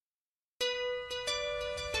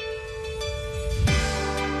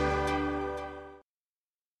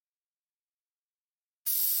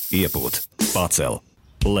iepūt, pacel,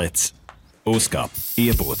 lec, uzkāp,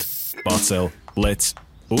 iepūt, pacel, lec,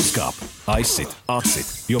 uzkāp, aizsit, atsit,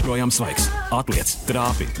 joprojām svaigs, atliec,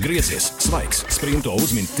 trāpi, griezies, svaigs, sprinto,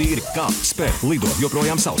 uzmin, tīri, kāp, spēr, lido,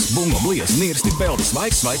 joprojām savs, bungo, bliez, nirsti, peldi,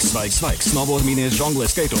 svaigs, snowboard, mīnies,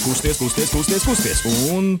 žonglē, skaito, kusties,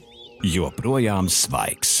 un joprojām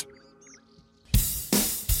svaigs.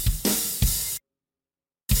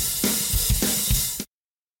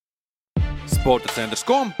 Sporta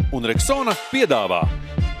centrs.com un Rexona piedāvā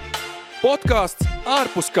podcasts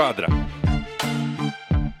ārpus kadra.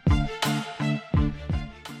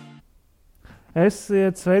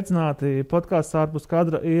 Esiet sveicināti, podcasts ārpus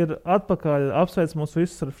kadra ir atpakaļ. Apsveic mūs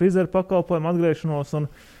visus ar frizeru pakalpojumu atgriešanos un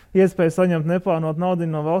iespēju saņemt neplānot naudu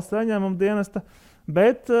no valsts ieņēmuma dienesta.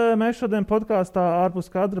 Bet mēs šodien podkāstā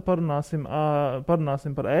ārpus kadra parunāsim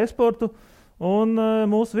par e-sportu. Un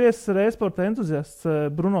mūsu viesis ir e-sporta entuziasts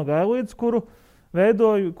Bruno Gailīdis, kuru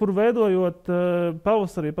veidojot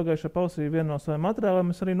pagājušajā pavasarī vienu no saviem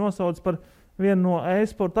materiāliem, es arī nosaucu par vienu no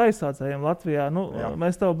e-sporta aizsācējiem Latvijā.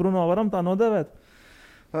 Mēs tev, Bruno, varam tā nodēvēt?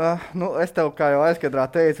 Es tev, kā jau aizkadrā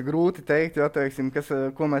teicu, grūti teikt, jo, teiksim,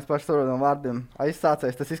 ko mēs paši sarodam vārdiem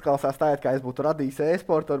aizsācējs. Tas izklausās tā, kā es būtu radījis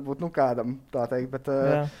e-sportu, varbūt kādam tā teikt, bet,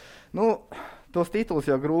 tos titulus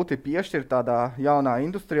jau grūti piešķirt tādā jaunā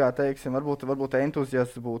industrijā, teiksim, varbūt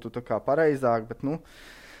entuziasts būtu tā kā pareizāk, bet,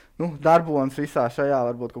 darbons visā šajā,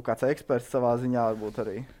 varbūt kaut kāds eksperts savā ziņā varbūt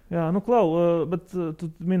arī. Jā, Klau, bet tu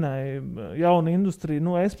minēji jaunu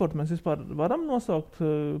industriju, e-sportu mēs vispār varam nosaukt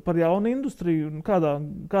par jaunu industriju,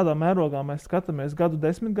 kādā mērogā mēs skatāmies gadu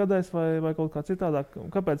desmitgadēs vai kaut kā citādāk,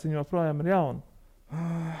 kāpēc viņi joprojām ir jauni?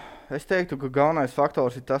 Es teiktu, ka galvenais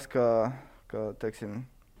faktors ir tas, ka teiksim,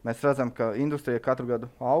 mēs redzam, ka industrija katru gadu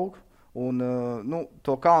aug, un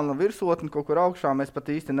to kalnu virsotni kaut kur augšā mēs pat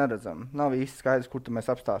īsti neredzam. Nav īsti skaidrs, kur mēs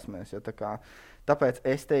apstāsimies. Ja, tāpēc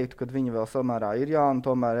es teiktu, ka viņi vēl samērā ir jauni,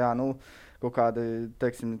 tomēr kaut kādi,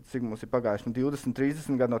 teiksim, cik mums ir pagājuši 20,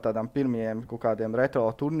 30 gadu no tādām pirmajiem kaut kādiem retro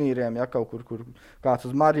turnīriem, ja kaut kur kāds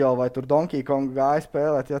uz Mario vai tur Donkey Kong gāja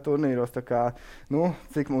spēlēt, ja turnīros,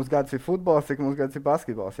 cik mums gads ir futbols, cik mums gads ir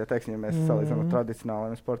basketbols, ja teiksim, ja mēs salīdzinām ar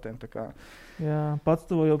tradicionāliem sportiem. Jā, pats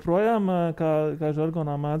tu joprojām, kā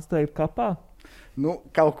žargonā mēdz teikt, kapā?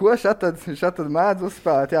 Kaut ko šat tad mēdz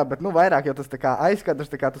uzspēlēt, jā, bet vairāk jau tas tā kā aizkadrs,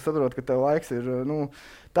 tā kā tu saproti, ka tev laiks ir,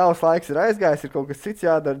 tavs laiks ir aizgājis, ir kaut kas cits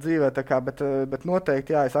jādara dzīvē, bet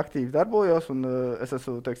noteikti, jā, es aktīvi darbojos un es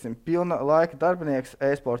esmu, teiksim, pilna laika darbinieks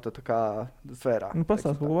e-sporta sfērā.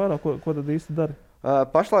 Pastāst kaut ko vairāk, ko tad īsti dari?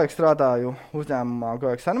 Pašlaik strādāju uzņēmumā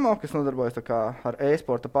GoX Animal, kas nodarbojas ar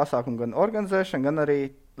e-sporta pasākumu gan organizēšanu, gan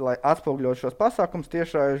arī, lai atspoguļot šos pasākumus,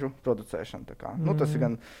 tiešraižu producēšanu. Tas ir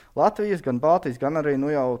gan Latvijas, gan Baltijas, gan arī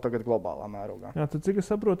jau tagad globālā mērogā. Jā, tad cik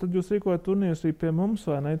es saprotu, tad jūs rīkojat turnīrus arī pie mums,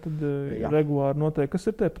 vai ne? Tad regulāri noteikti. Kas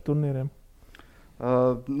ir te pa turnīriem?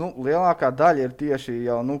 Lielākā daļa ir tieši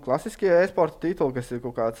jau klasiskie e-sporta tituli, kas ir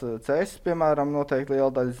kaut kāds CS, piemēram, noteikti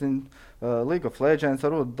liela daļa zina. League of Legends,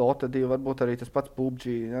 varbūt Dota 2, varbūt arī tas pats PUBG.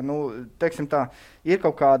 Ja, teiksim tā, ir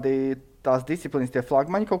kaut kādi tās disciplīnas, tie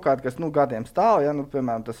flagmaņi kaut kādi, kas gadiem stāv, ja,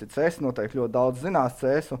 piemēram, tas ir CS, noteikti ļoti daudz zinās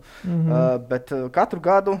CS-u, bet katru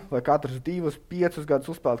gadu vai katrus 2, 5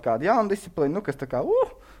 gadus uzspēlēt kādu jaunu disciplīnu, kas tā kā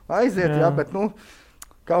aiziet, jā, bet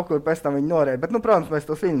kaut kur pēc tam viņi norēd. Bet, protams, mēs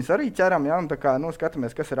tos viņus arī ķeram, ja, un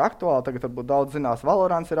skatāmies, kas ir aktuāli. Tagad varbūt daudz zinās,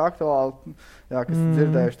 Valorants ir aktuāli, jā, kas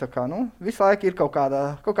dzirdējuši. Visu laiku ir kaut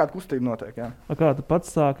kāda kustība notiek. Jā. Kā tu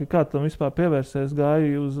pats sāki, kā tam vispār pievērsies,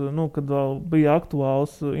 gāji uz, kad vēl bija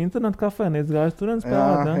aktuāls internetu kafejnīca, gāji turien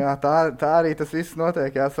spēlēt? Jā, tā arī tas viss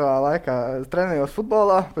notiek, jā, savā laikā. Es trenējos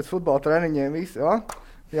futbolā, pēc futbola treniņiem visi,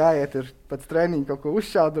 jāiet ir pēc treniņa kaut ko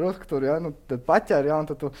uzšķaut drusku tur, jā, tad paķer, jā, un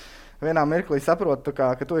tad tu vienā mirklī saproti,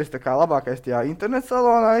 ka tu esi labākais tajā internetu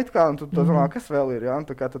salonā, un tu domā, kas vēl ir. Ja?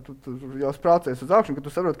 Tu jau spraucies uz augšu, ka tu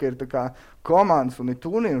saproti, ka ir komandas un ir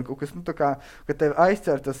turnīri, un kaut kas, ka tev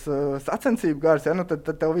aizķer tas sacensību gars, ja? Tad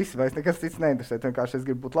tev visi vairs nekas cits neinteresē. Vienkārši es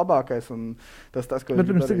gribu būt labākais. Bet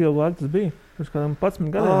pirms cik ilgu laiku tas bija? Pirms kādiem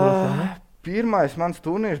 11 gadiem? Pirmais mans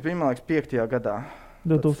turnīrs bija, man liekas, 5. gadā.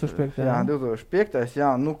 2005. Jā, 2005. Jā,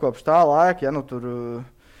 kopš tā laika, ja, tur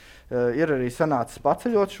ir arī sanācis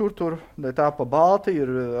paceļot šur tur, tā pa Baltiju,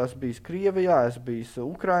 es biju Krievijā, es biju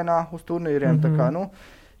Ukrainā uz turnīriem,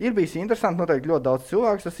 ir bijis interesanti, noteikti ļoti daudz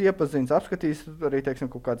cilvēku, es iepazīstināts, apskatījis arī, teiksim,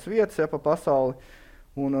 kaut kādas vietas, ja, pa pasauli,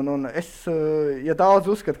 un es, ja daudz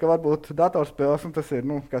uzskatu, ka varbūt datorspēles, un tas ir,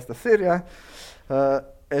 kas tas ir, ja,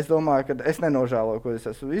 es domāju, ka es nenožēloju, ko es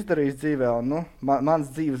esmu izdarījis dzīvē, un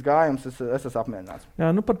mans dzīves gājums, es esmu apmierināts. Jā,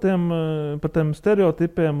 par tiem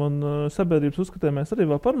stereotipiem un sabiedrības uzskatiem mēs arī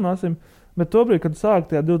vēl parunāsim, bet tobrīd, kad sāk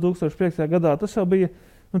tajā 2005. gadā, tas jau bija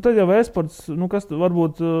Tad jau esports, kas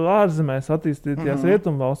varbūt ārzemēs attīstītajās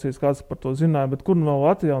rietumvalstīs, kāds par to zināja, bet kur vēl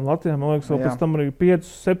Latvijā, un Latvijā, man liekas, vēl pēc tam arī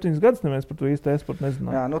 5-7 gadus neviens par to īsti esportu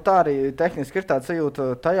nezināja. Jā, tā arī tehniski ir tāda sajūta.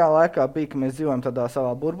 Tajā laikā bija, ka mēs dzīvojam tādā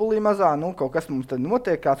savā burbulī mazā, kaut kas mums tad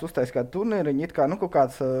notiek, kāds uztais kādu turnīriņu, it kā, kaut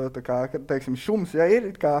kāds, teiksim, šums, ja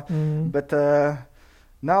ir, it kā, bet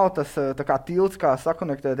nav tas tā kā tilts, kā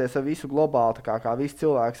sakonektēties ar visu globāli, kā visi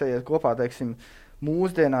cilvēki ejiet kopā, teiksim,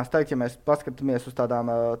 mūsdienās, ja mēs paskatāmies uz tādām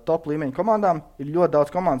top līmeņa komandām, ir ļoti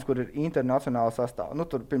daudz komandas, kur ir internacionāla sastāva.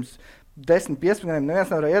 Tur pirms 10-15 gadiem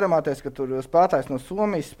neviens nevarēja iedomāties, ka tur spēlētājs no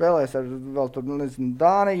Somijas spēlēs ar vēl tur,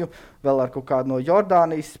 Dāniju, vēl ar kaut kādu no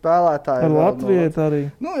Jordānijas spēlētāju. Ar Latviju arī.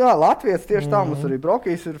 Jā, Latvijas tieši tā, mums arī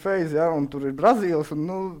Brokijs ir Fejs, un tur ir Brazīls,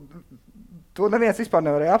 to neviens vispār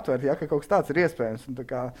nevarēja aptvert, ka kaut kas tāds ir iespējams.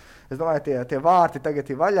 Es domāju, tie vārti tagad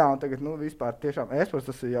ir vaļā, un tagad vispār tiešām esports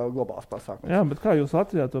tas ir jau globāls pasākums. Jā, bet kā jūs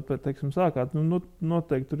Latvijā to, teiksim, sākāt?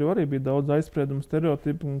 Noteikti tur jau arī bija daudz aizspriedumu,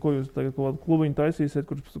 stereotipu, un ko jūs tagad kaut klubiņu taisīsiet,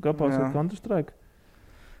 kurš kapāsiet Counter-Strike?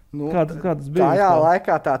 Kā tas bija? Tajā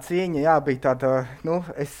laikā tā cīņa, bija tāda,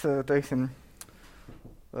 teiksim,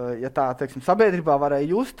 ja tā, teiksim, sabiedrībā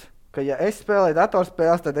varēja just, ka, ja es spēlēju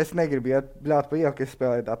datorspēles, tad es negribu bļāt pa ielu, ka es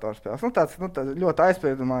spēlēju datorspēles. Tāds ļoti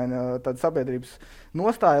aizspriedumaina sabiedrības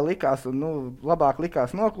nostāja likās, un labāk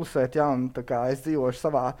likās noklusēt, un es dzīvošu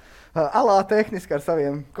savā alā tehniski ar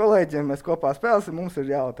saviem kolēģiem, mēs kopā spēlēsim, mums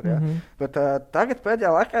ir jautri. Bet tagad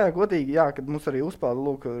pēdējā laikā, godīgi, kad mums arī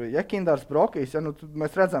uzpelda Jekindars, Brokijs,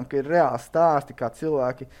 mēs redzam, ka ir reāli stāsti, kā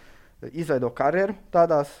cilvēki izveido karjeru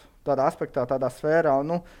tādā aspektā, tādā sfērā.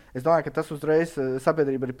 Es domāju, ka tas uzreiz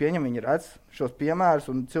sabiedrība arī pieņem, viņi redz šos piemērus,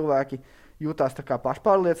 un cilvēki jūtās tā kā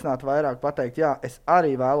pašpārliecināti vairāk pateikt, es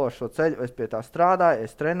arī vēlos šo ceļu, es pie tā strādāju,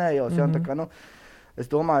 es trenējos. Es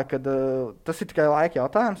domāju, ka tas ir tikai laika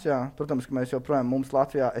jautājums. Protams, ka mēs joprojām, mums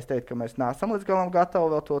Latvijā, es teiktu, ka mēs neesam līdz galam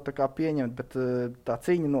gatavi vēl to pieņemt, bet tā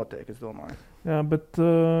cīņa notiek, es domāju. Jā, bet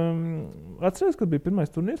atceries, kad bija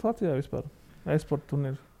pirmais turnīrs Latvijā vispār? E-sporta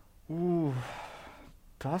turnīrs?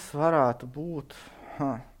 Tas varētu būt.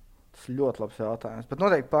 Tas ir ļoti labs jautājums. Bet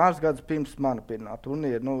noteikti pāris gadus pirms mana pirmā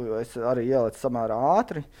turnīra, jo es arī ielicu samērā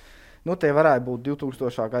ātri. Tie varētu būt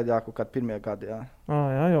 2000. gadā, kaut kādi pirmie gadi.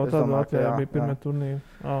 Jā, jau tādā Latvijā bija pirmie turnīri.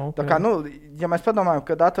 Okay. Tā kā, ja mēs padomājam,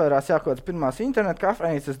 kad atvērās kaut kādas pirmās internetu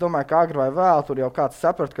kafejnīcas, es domāju, ka agri vai vēl tur jau kāds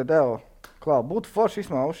saprat, ka būtu forši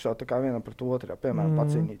izmā uzšaut tā kā vienam pret otru, piemēram,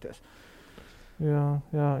 pacīnīties.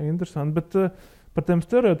 Jā, interesanti. Bet par tiem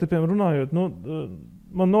stereotipiem runājot,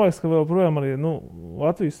 man liekas, ka vēl projām arī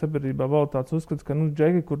Latvijas sabiedrībā vēl tāds uzskats, ka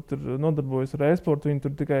džeki, kur tur nodarbojas ar e-sportu, viņi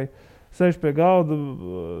tur tikai sēž pie galda,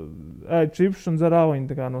 ēd čipšus un dzer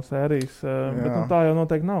āliņu no sērijas. Bet tā jau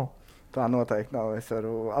noteikti nav. Tā noteikti nav. Es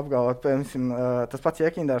varu apgalvot, piemēram, tas pats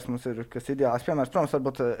Jekindārs mums ir, kas ideāls piemērs. Protams,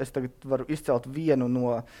 varbūt es tagad varu izcelt vienu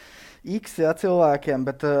no X cilvēkiem,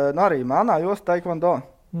 bet arī manā josta taekwondo.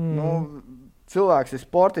 Cilvēks ir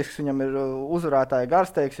sportisks, viņam ir uzvarētāja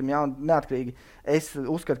gars, teiksim, un neatkarīgi. Es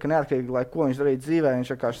uzskatu, ka neatkarīgi, lai ko viņš darītu dzīvē,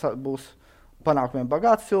 viņš vienkārši būs panākumiem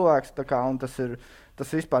bagāts cilvēks, un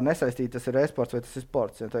tas vispār nesaistīts, tas ir e-sports vai tas ir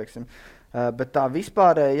sports, teiksim. Bet tā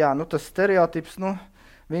vispārēji, tas stereotips,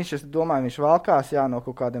 viņš, es domāju, viņš valkās, no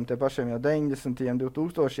kaut kādiem tie pašiem jau 90.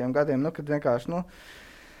 2000. gadiem, kad vienkārši,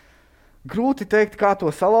 grūti teikt, kā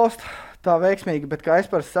to salauzt tā veiksmīgi, bet, kā es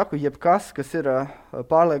parasti saku, jebkas, kas ir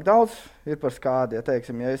pārliek daudz, ir par skādi.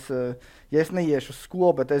 Ja es neiešu uz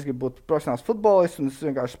skolu, bet es gribu būt profesionāls futbolists un es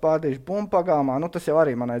vienkārši spārdīšu bumbu pagāmā, tas jau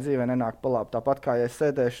arī manai dzīvē nenāk pa labi. Tāpat kā ja es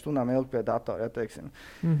sēdēšu stundām ilgi pie datora, teiksim.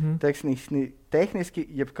 Tehniski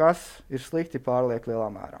jebkas ir slikti pārliek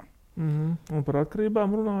lielā mērā. Un par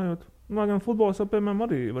atkarībām runājot, gan futbols jau, piemēram,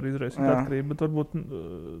 arī var izraisīt atkarību, bet varbūt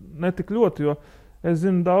ne tik ļoti, jo es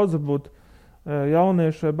zinu daudz, varbūt,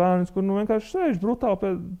 jaunieši vai bērni, kur vienkārši sēž brutāli pie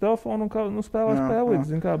telefona un spēlē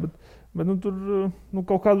spēlītas, bet tur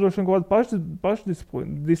kaut kāda droši vien kaut kāda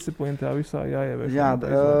pašdisciplīna tajā visā jāievieš.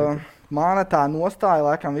 Mana tā nostāja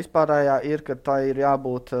laikam vispārējā ir, ka tā ir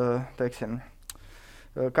jābūt, teiksim,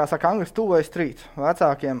 kā saka angliski, two-way street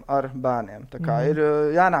vecākiem ar bērniem. Tā kā ir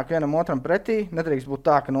jānāk vienam otram pretī, nedrīkst būt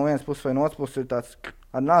tā, ka no vienas puses vai no otras puses ir tāds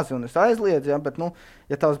ar nazi un es aizliedzu, bet,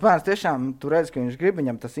 ja tavs bērns tiešām tu redz, ka viņš grib,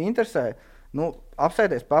 viņam tas interesē,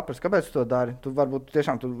 apsēdies, paprast, kāpēc tu to dari. Varbūt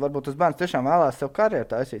tas bērns tiešām vēlās sev karjeru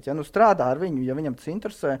taisīt. Strādā ar viņu, ja viņam tas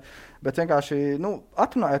interesē, bet vienkārši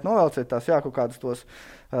atrunājiet, novelciet tās kaut kādas tos,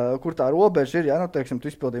 kur tā robeža ir. Teiksim,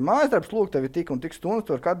 tu izpildīji mājasdarbs, lūk, tev ir tik un tik stundas,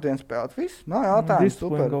 tu vari katru dienu spēlēt. Viss, jautājums,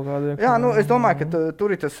 super. Es domāju, ka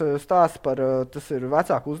tur ir tas stāsts par, tas ir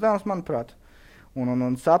vecāku uzdevums, manuprāt.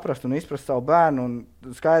 un saprast un izprast savu bērnu.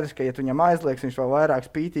 Un skaidrs, ka, ja tu viņam aizliegs, viņš vēl vairāk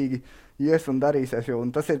spītīgi ies un darīsies.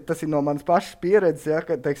 Tas ir no manas pašas pieredzes, ja,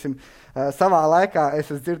 ka, teiksim, savā laikā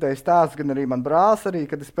es esmu dzirdējis stāstus, gan arī man brālis, arī,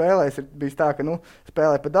 kad es spēlēju, ir bijis tā, ka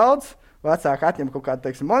spēlēju pa daudz. Vecāki atņem kaut kādu,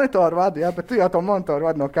 teiksim, monitoru vadu, ja, bet tu jau to monitoru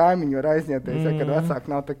vadu no kaimiņu var aizņemties, ja, kad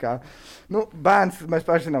vecāki nav tā kā, bērns, mēs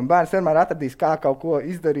paši zinām, bērns vienmēr atradīs, kā kaut ko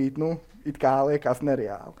izdarīt, it kā liekas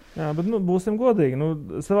nereāli. Jā, bet, būsim godīgi,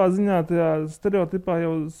 savā ziņā tajā stereotipā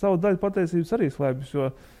jau savu daļu patiesības arī slēpjas,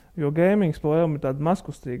 jo gaming spēlēm ir tāda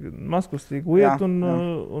maskustīga lieta,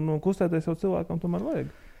 un kustēties jau cilvēkam tomēr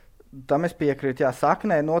vajag. Tam es piekrītu,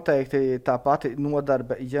 saknē noteikti tā pati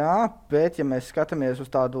nodarbe, bet, ja mēs skatāmies uz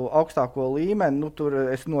tādu augstāko līmeni, tur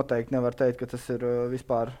es noteikti nevaru teikt, ka tas ir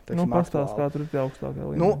vispār, teiksim, pastāst, kā tur ir tie augstākie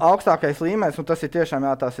līmeni. Augstākais līmenis, un tas ir tiešām,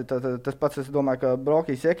 tas pats, es domāju, ka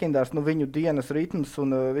Brokijs Jekindārs, viņu dienas ritms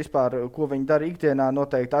un vispār, ko viņi dara ikdienā,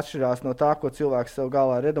 noteikti atšķirās no tā, ko cilvēks sev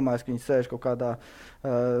galvā ir iedomājis, ka viņi sēž kaut kādā,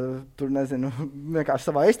 tur nezinu,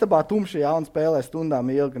 vienkārši savā istabā tumši, un spēlē stundām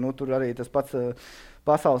ilgi, tur arī tas pats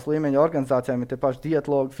pasaules līmeņa organizācijām ir tie paši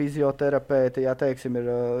dietologi, fizioterapeiti, teiksim, ir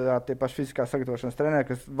tie paši fiziskās sagatavošanas treneri,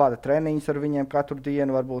 kas vada treniņus ar viņiem katru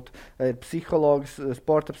dienu, varbūt ir psihologs,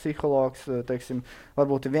 sporta psihologs, teiksim,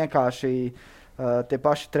 varbūt ir vienkārši tie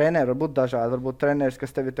paši treneri, varbūt dažādi, varbūt treneris,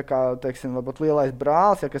 kas tev ir tā kā, teiksim, varbūt lielais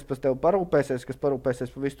brālis, kas par tevi parūpēsies, kas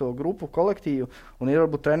parūpēsies par visu to grupu, kolektīvu, un ir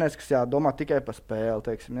varbūt treneris, kas domā tikai par spēli,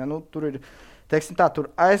 teiksim, tur ir, teiksim tā, tur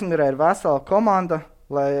aizmugurē ir vesela komanda,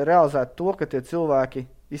 lai realizētu to, ka tie cilvēki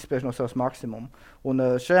izspiež no savas maksimumu. Un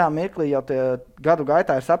šajā mirklī jau tie gadu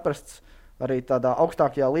gaitā ir saprasts arī tādā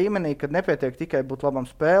augstākajā līmenī, kad nepietiek tikai būt labam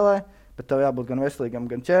spēlē, bet tev jābūt gan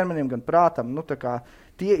veselīgam, gan ķermenim, gan prātam.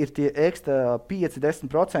 Tie ir tie ekstra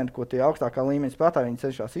 5-10%, ko tie augstākā līmeņa spēlētāji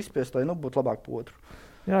cenšas izspiest, lai būtu labāk par otru.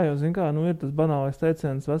 Jā, jo, zin kā, ir tas banālais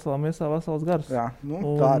teiciens veselā miesā vesels gars. Jā,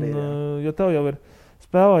 tā arī ir. Ja tev jau ir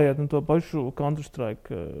spēlējiet to pašu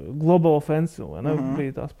Counter-Strike, Global Offensive,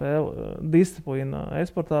 bija tā spēle, disciplīna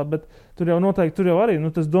e-sportā, bet tur jau arī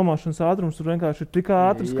tas domāšanas ātrums tur vienkārši ir tik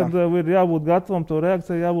ātrs, kad ir jābūt gatavam, to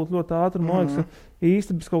reakcija jābūt ļoti ātram. Man liekas, ka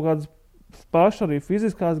īsti bez kaut kādas paša arī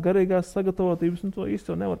fiziskās, garīgās sagatavotības, to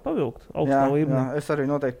īsti jau nevar pavilkt augstā līmenī. Jā, es arī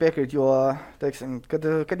noteikti piekrītu, jo, teiksim,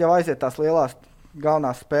 kad jau aiziet tās lielās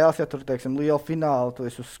galvenās spēles, ja tur, teiksim, liela fināla, tu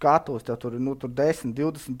esi uz skatuves, tev tur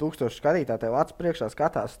 10-20 tūkstoši skatītāji, tev acis priekšā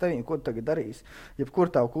skatās uz tevīm, ko tu tagad darīsi.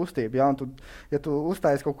 Jebkur tavu kustību, ja tu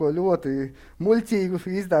uztaisi kaut ko ļoti muļķīgu,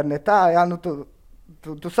 izdari ne tā,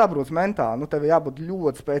 tu sabrūc mentāli, tev ir jābūt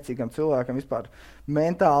ļoti spēcīgam cilvēkam vispār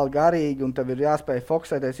mentāli, garīgi, un tev ir jāspēj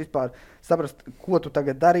fokusēties vispār, saprast, ko tu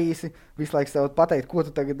tagad darīsi, visu laiku sev pateikt, ko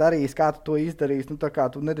tu tagad darīsi, kā tu to izdarīsi, tā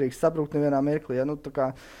kā tu nedrīkst sabrukt nevienā mirklī,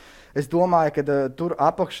 Es domāju, ka tur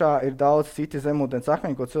apakšā ir daudz citi zemūdens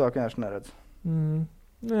akmeņi, ko cilvēki vienkārši neredz.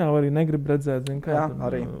 Jā, arī negrib redzēt, kā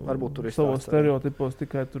arī varbūt tur ir savos stereotipos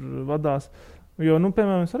tikai tur vadās. Jo,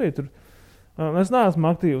 piemēram, es arī tur, es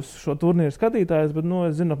neesmu aktīvs šo turnīru skatītājs, bet,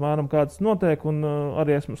 es zinu apmēram, kā tas notiek, un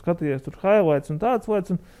arī esmu skatījies tur highlights un tādas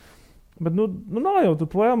lietas. Bet, nav jau tur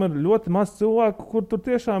projām ir ļoti maz cilvēku, kur tur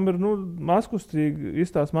tiešām ir, maskustīgi,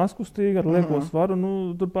 izstāst maskustīgi ar lieko svaru,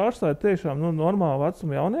 tur pārstāja tiešām, normāli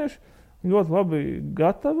vecuma jaunieši, ļoti labi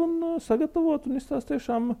gatavi un sagatavot un izstāst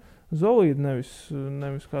tiešām zolīdi,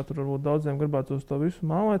 nevis kā tur varbūt daudziem gribētos to visu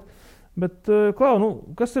mālēt. Bet, Klau,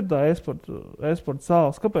 kas ir tā e-sporta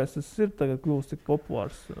sāls? Kāpēc tas ir tagad kļūst tik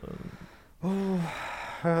populārs?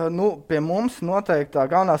 Pie mums noteikti tā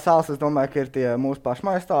galvenā sāls, es domāju, ka ir tie mūsu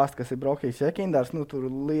pašmājas stāsti, kas ir Brokijs Jekindārs. Tur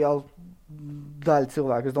liela daļa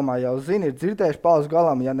cilvēku, es domāju, jau zina, ir dzirdējuši pauzu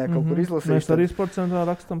galam, ja ne kaut kur izlasījuši. Mēs arī sportcentrā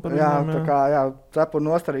rakstam par viņiem. Cepur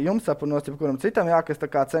nost arī jums, cepur nost jebkuram citam, kas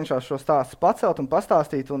tā kā cenšas šo stāstu pacelt un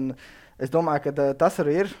pastāstīt. Un es domāju, ka tas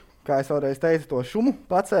arī ir, kā es vēlreiz teicu, to šumu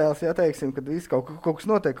pacēls, teiksim, kad viss kaut kas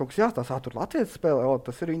notiek, kaut kas jāstāsta, tur latvieši spēlē,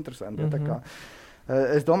 tas ir interesanti. Tā kā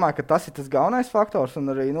es domāju, ka tas ir tas galvenais faktors,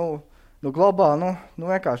 un arī globāli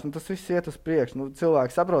vienkārši tas viss iet uz priekšu.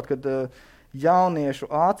 Cilvēki saprot, ka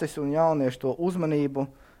jauniešu acis un jauniešu to uzmanību,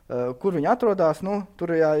 kur viņi atrodas,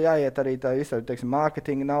 tur jāiet arī tā visai, teiksim,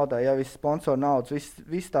 mārketinga naudai, viss sponsoru naudas,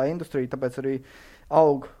 viss tā industrija, tāpēc arī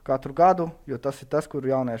aug katru gadu, jo tas ir tas, kur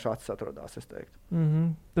jauniešu acis atrodas, es teiktu.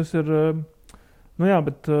 Tas ir,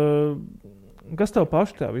 bet kas tev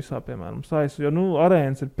paši tajā visā, piemēram, saisa? Jo,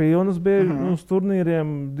 arēnas ir pilnas bieži, uz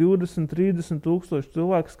turnīriem 20-30 tūkstoši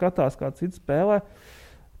cilvēku skatās, kā cits spēlē.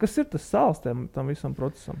 Kas ir tas sāls tam visam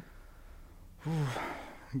procesam?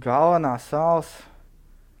 Galvenā sāls.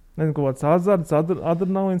 Nezinu, kaut kāds azarts,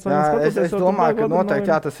 adrenalīns. Es domāju, ka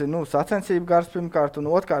noteikti tas ir sacensību gars pirmkārt, un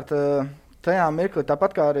otrkārt tajā mirklī,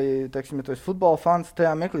 tāpat kā arī, teiksim, ja tu esi futbola fans,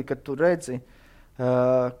 tajā mirklī, kad tu redzi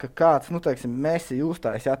ka kāds, teiksim, Messi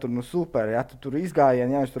uzstājas, ja tur super, ja tu tur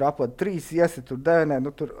izgājieni, ja viņš tur apvada 3 iesi, tur dēnē,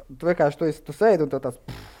 tu vienkārši tu sēdi un tāds,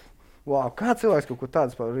 wow, kā cilvēks kaut ko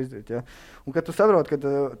tādas var izdarīt, ja? Un kad tu saproti, ka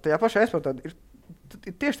tajā pašā e-sportā ir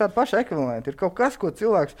tieši tāda paša ekvivalenta, ir kaut kas, ko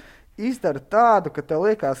cilvēks izdara tādu, ka tev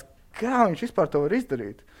liekas, kā viņš vispār to var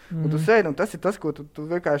izdarīt. Un tu sēdi, un tas ir tas, ko tu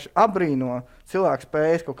vienkārši abrīno cilvēku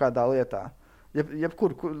spējas kaut kādā lietā.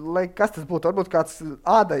 Jebkur, lai kas tas būtu, varbūt kāds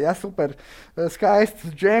āda, ja, super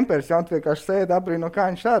skaists džempers, ja, un tu vienkārši sēdi abrīno, kā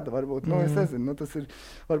viņš āda, varbūt, es nezinu, tas ir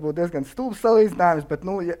varbūt diezgan stulbs salīdzinājums, bet,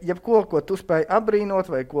 jebko, ko tu spēj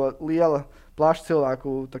abrīnot, vai ko liela, plaša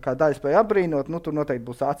cilvēku tā kā daļa spēj abrīnot, tur noteikti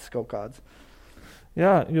būs acis kaut kādas.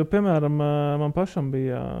 Jā, jo, piemēram, man pašam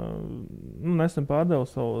bija, nesen pārdevu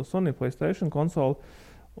savu Sony PlayStation konsoli,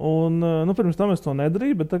 un, pirms tam es to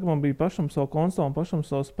nedarīju, bet tagad man bija pašam savu konsoli un pašam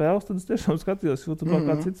savu spēles, tad es tiešām skatījos YouTube,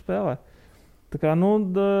 kā cits spēlē. Tā kā,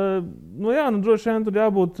 droši vien tur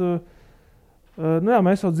jābūt,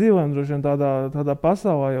 mēs jau dzīvojam droši vien tādā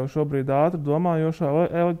pasaulē jau šobrīd ātri domājošā,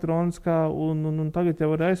 elektroniskā, un tagad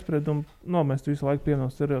jau ir aizspriedumi, mēs visu laiku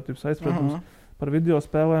pieminam stereotipus aizspriedumus par video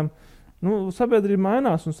spēlēm. Sabiedrība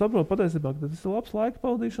mainās un saprot patiesībā, ka tas ir labs laika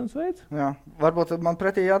pavadīšanas veids. Jā, varbūt man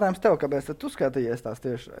pretī jautājums tev, kāpēc tu skatījies tās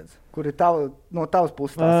tiešraides? Kur ir no tavas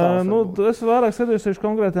puses tās savas? Es vairāk skatījos tieši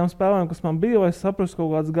konkrētām spēlēm, kas man bija, lai es saprastu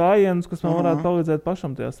kaut kādus gājienus, kas man varētu palīdzēt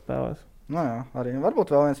pašam tajās spēlēs. Jā, arī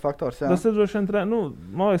varbūt vēl viens faktors. Jā. Tas ir droši vien,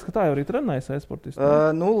 man liekas, ka tā jau arī trenējas e-sportisti.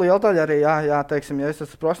 Liela daļa arī, jā, teiksim, ja es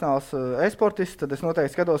esmu profesionāls e-sportists, tad es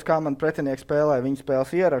noteikti skatos, kā man pretinieki spēlē viņu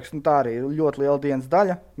spēles ierakstu. Tā arī ir ļoti liela dienas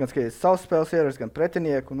daļa. Gan skaties savas spēles ierakstu, gan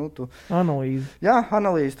pretinieku. Analīzi. Jā,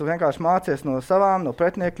 analīzi. Tu vienkārši mācies no savām, no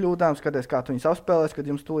pretinieku kļūdām, skaties, kā tu viņus apspēlēs, kad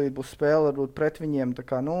jums tūlīt būs spēle varbūt pret viņiem. Tā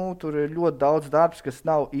kā, tur ir ļoti daudz darbs, kas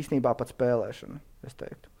nav īstenībā pat spēlēšana, es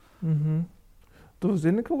teiktu. Tu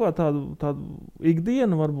zini kaut kā tādu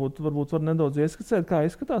ikdienu, varbūt var nedaudz ieskicēt, kā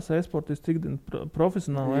izskatās e-sportists ikdiena,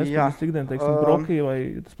 profesionāli e-sportists ikdiena, teiksim, Brokī vai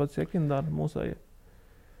tas pats Jekindāra mūsējie?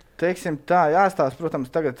 Teiksim tā, jāstāsta,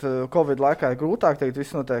 protams, tagad Covid laikā ir grūtāk, tagad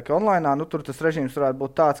viss notiek online, tur tas režīms varētu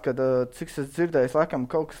būt tāds, ka, cik es dzirdēju, laikam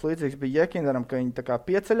kaut kas līdzīgs bija Jekindaram, ka viņi tā kā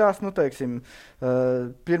pieceļās, teiksim,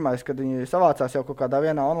 pirmais, kad viņi savācās jau kaut kādā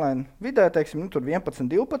vienā online vidē, teiksim, tur 11,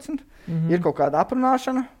 12, ir kaut kāda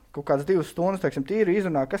aprunāšana, kaut kādas 2 stundas, teiksim, tīri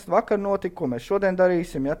izrunā, kas vakar notika, ko mēs šodien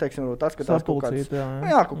darīsim, ja, teiksim, tas, ka tās kaut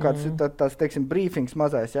kāds, tās, teiksim, brīfings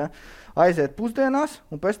mazais, ja, aiziet pusdienās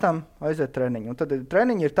un pēc tam aiziet treniņu. Un tad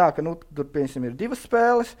treniņi ir tā, ka, tur, piemēram, ir 2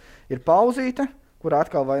 spēles, ir pauzīte, kurā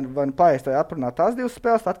atkal vai paiest vai aprunāt tās 2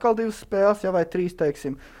 spēles, atkal 2 spēles, ja, vai 3,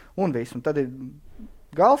 teiksim, un viss. Un tad ir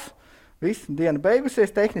gals, viss, diena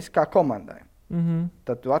beigusies tehniski kā komandai.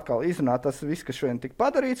 Tad tu atkal izrunā tas viss, kas šodien tika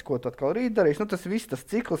padarīts, ko tu atkal rīt darīsi. Tas viss, tas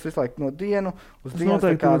cikls visu laiku no dienu uz dienu. Tas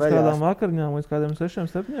noteikti līdz kādām vakariņām, līdz kādiem 6,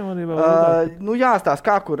 7 arī vēl? Jāstāsta,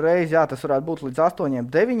 kā kur reiz, jā, tas varētu būt līdz 8,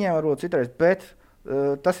 9, varbūt citreiz, bet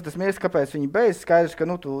tas ir tas mirklis, kāpēc viņi beidz. Skaidrs, ka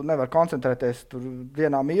tu nevari koncentrēties tur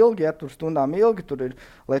dienām ilgi, ja tur stundām ilgi, tur ir,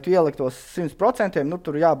 lai tu ieliktos 100%,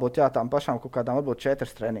 tur jābūt tām pašām kaut kādām, varbūt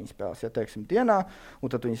 4 treniņu spēles, ja teiksim, dienā,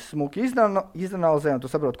 un tad tu viņus smuki izanalizē, un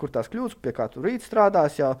tu saproti, kur tās kļūdas, pie kā tu rīt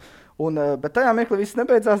strādās jau. Bet tajā mirklī viss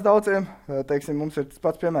nebeidzās daudziem. Teiksim, mums ir tas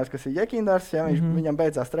pats piemērs, kas ir Jekindars. Ja, viņam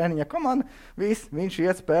beidzās treniņa komanda. Viņš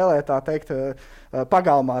iet spēlē, tā teikt,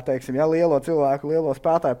 pagalmā, teiksim, ja, lielo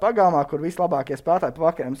spēlētāju pagalmā, kur vislabākie spēlētāji pa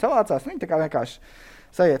vakariem savācās. Viņi tā kā vienkārši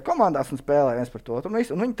sajiet komandās un spēlē viens par to.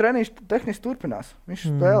 Un viņa treniņš tehniski turpinās. Viņš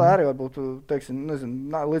spēlē arī varbūt, teiksim,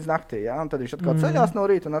 līdz naktī. Ja, un tad viņš atkal ceļās no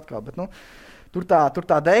rīta un atkal. Bet, tur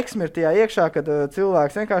tā deksme ir tajā iekšā, kad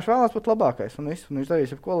cilvēks vienkārši vēlās būt labākais. Un viņš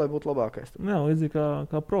darīs jebko, lai būtu labākais. Jā, līdzīgi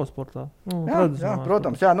kā pro sportā. Jā,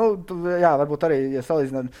 protams. Jā, varbūt arī, ja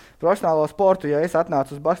salīdzinām profesionālo sportu, ja es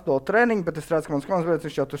atnācu uz basketbola treniņu, bet es redzu, ka mans komandas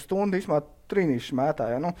viņš jau tur stundu īsumā trīnīšu mētā.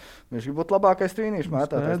 Ja? Viņš grib būt labākais trīnīšu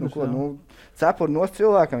mētātājs. Cepuri nost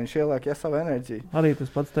cilvēkam, viņš ieliek savu enerģiju. Arī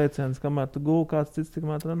tas pats teiciens, kamēr tu guli, kāds cits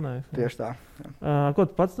tikmēr trenējas. Tieši tā. Ko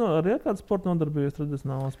tu pats arī ar kādu sportu nodarbojies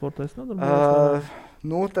tradicionālā sportā?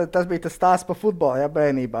 Tas bija tas stāsts par futbolu, ja,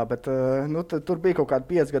 bērnībā, bet tur bija kaut kādi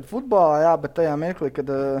 5 gadu futbolā, jā, bet tajā mirklī,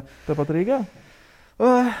 kad... Tepat Rīgā?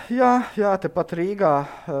 Jā, tepat Rīgā.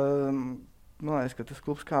 Man liekas, ka tas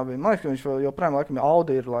klubs kā bija. Man liekas, ka viņš joprojām laikam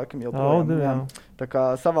Audi ir laikam joprojām. Audi, jā. Tā kā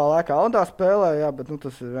savā laikā Audā spēlēja, jā, bet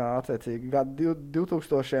tas ir attiecīgi gadu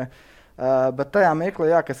 2000. Bet tajā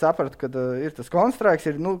mirklī, kad sapratu, kad ir tas konstraiks,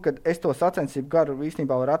 kad es to sacensību garu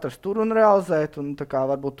īstenībā varu atrast tur un realizēt, un tā kā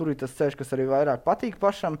varbūt tur ir tas ceļš, kas arī vairāk patīk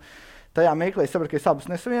pašam. Tajā mirklī es sapratu, ka es abus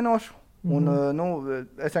nesavienošu, un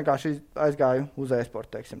es vienkārši aizgāju uz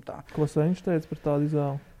e-sportu, teiksim tā. Ko Seņš teica par tādu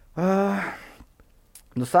izvēlu?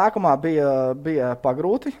 Nu, sākumā bija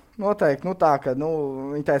pagrūti noteikti, tā, ka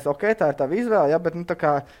viņi teica, ok, tā ir tava izvēle, ja, bet tā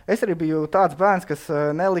kā es arī biju tāds bērns, kas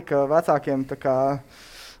nelika vecākiem tā kā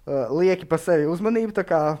lieki par sevi uzmanību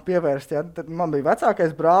pievērst. Ja. Tad man bija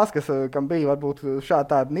vecākais brālis, kam bija varbūt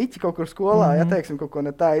tāda niķi kaut kur skolā, ja teiksim, kaut ko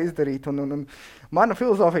ne tā izdarīt. Un mana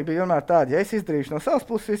filozofija bija vienmēr tāda, ja es izdarīšu no savas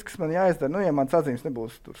puses, kas man jāizdara, ja mans atzīmes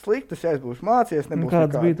nebūs sliktas, ja es būšu mācījies, nebūs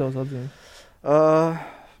kādas bija tavas atzīmes?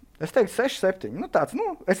 Es teiktu 6, 7.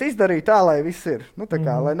 Es izdarīju tā, lai viss ir.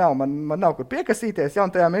 Lai nav, man nav kur piekasīties, ja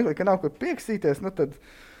un tajā mirklī, ka nav kur piekasīties,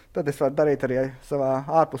 tad es varu darīt arī savā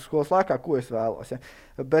ārpus skolas laikā, ko es vēlos. Ja.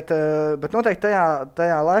 Bet noteikti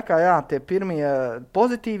tajā laikā, jā, tie pirmie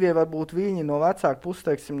pozitīvie varbūt viņi no vecāku puses,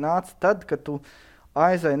 teiksim, nāca tad, kad tu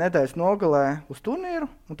aizēji nedēļas nogalē uz turnīru,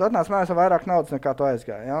 un tu atnāc mājās ar vairāk naudas, nekā tu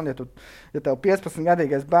aizgāji. Ja? Un ja tev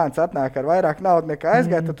 15-gadīgais bērns atnāk ar vairāk naudas, nekā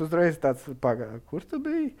aizgāji, tad uzreiz tāds pagāja. Kur tu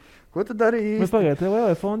biji? Ko tu darīji? Bet pagāja, tev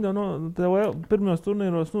lielie fondi jau pirmajos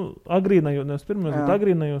turnīros, agrīnajos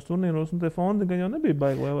turnīros, un tie fondi gan jau nebija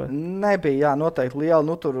baigi lielie. Nebija, jā, noteikti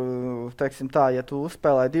liela. Tur, teiksim tā, ja tu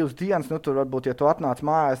uzspēlēji 2 dienas, tur varbūt, ja tu atnāc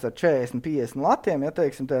mājās ar 40-50 latiem, ja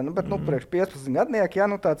teiksim, bet, priekš 15 gadnieki, jā,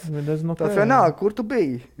 tāds vienalga, kur tu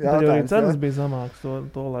biji. Tad jau arī cenas bija zamākas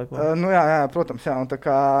to laiku. Jā, protams, jā, un tā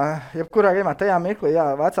kā, jebkurā gadījumā tajā mirklī,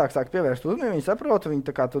 jā, vecāki sāk pievērst uzmanību, viņi saprota, viņi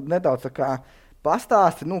tā kā tu nedaudz tā kā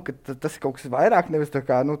pastāsti, ka tas ir kaut kas vairāk, nevis tā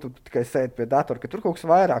kā, tu tikai sēdi pie datora, ka tur kaut kas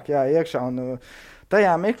vairāk, jā, iekšā, un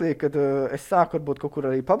tajā mirklī, kad es sāku varbūt kaut kur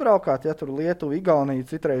arī pabraukāt, ja tur Lietuva, Igaunija,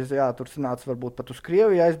 citreiz, jā, tur sanāca varbūt pat uz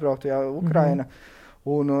Krieviju aizbraukt, jā, Ukraina,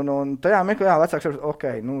 un tajā mirklī, jā, vecāks ir, ok,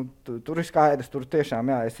 tur ir skaidrs, tur tiešām,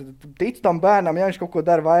 jā, es ticu tam bērnam, ja viņš kaut ko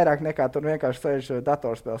dara vairāk nekā tur vienkārši sēž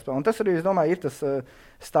datorspēles. Un tas arī, es domāju, ir tas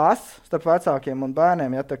stāsts starp vecākiem un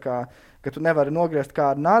bērniem, ja, tā kā, ka tu nevari nogriezt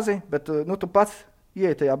kā ar nazi, bet tu pats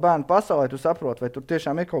ieej tajā bērnu pasaulē, tu saproti, vai tur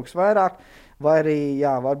tiešām ir kaut kas vairāk, vai arī,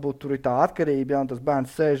 jā, varbūt tur ir tā atkarība, ja, un tas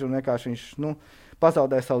bērns sēž un vienkārši viņš,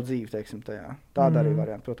 pazaudē savu dzīvi, teiksim, tajā. Tāda arī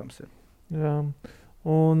varianti, protams, ir. Jā.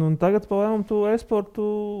 Un tagad palēmum tu esportu,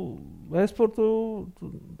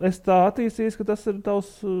 es tā attīstījis, ka tas ir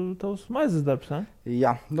tavs maizes darbs, ne?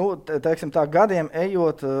 Jā, teiksim tā, gadiem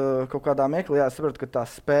ejot kaut kādā mirklī, sapratu, ka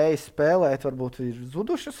tās spējas spēlēt varbūt ir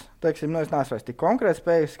zudušas. Teiksim, es neesmu vairs tik konkrēti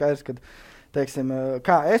spējas, skaidrs, kad, teiksim,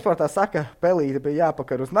 kā esportā saka, pelīte bija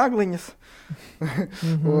jāpakar uz nagliņas.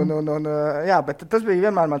 Jā, bet tas bija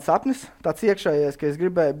vienmēr mans sapnis, tāds iekšējais, ka es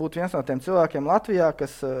gribēju būt viens no tiem cilvēkiem Latvijā,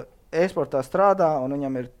 kas e-sportā strādā, un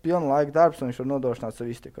viņam ir pilna laika darbs, un viņš var nodrošināt savu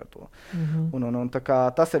iztiku ar to. Un tā kā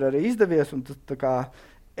tas ir arī izdevies, un tā kā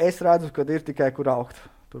es redzu, ka ir tikai kur augt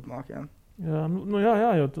turpmāk. Jā.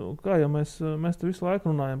 Jā, jo kā jau mēs te visu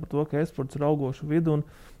laiku runājam par to, ka e-sports ir augoša vide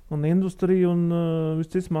un industrija, un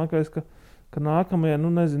visticamākais, ka nākamie,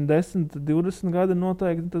 10, 20 gadi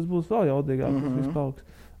noteikti tas būs vēl jaudīgāk, tas viss paliks.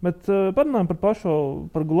 Bet parunājam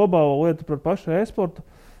par globālo lietu, par pašu e-sportu.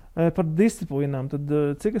 Par disciplīnām. Tad,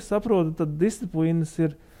 cik es saprotu, tad disciplīnas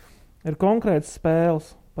ir konkrētas spēles.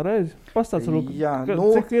 Pareizi? Pastāst,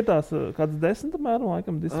 cik ir tās kādas 10 apmēram,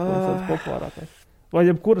 laikam, disciplīnas tāds populārākais? Vai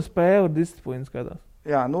jebkura spēle ir disciplīna skaidās?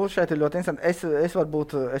 Jā, šeit ir ļoti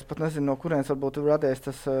interesanti. Es pat nezinu, no kurienes varbūt radies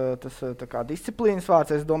tas tā kā disciplīnas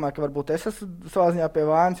vārds. Es domāju, ka varbūt es esmu savā ziņā pie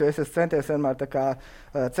vainas, jo es esmu centies vienmēr tā kā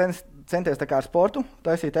centies tā kā ar sportu,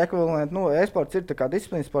 taisīt ekvivalentu. E-sports ir tā kā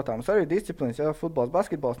disciplīnas sportā. Mums arī disciplīnas, ja, futbols,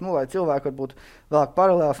 basketbols, lai cilvēki varbūt vēl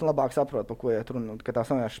paralēlis un labāk saprot, par ko iet runa, ka tās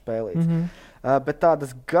vienkārši spēlītas. Bet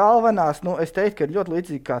tādas galvenās, es teiktu, ka ir ļoti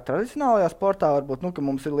līdzīgi kā tradicionālajā sportā, varbūt, ka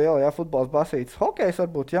mums ir liela, futbols, basīts, hokejs,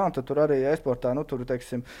 varbūt, jā, un tad tur arī e-sportā, tur,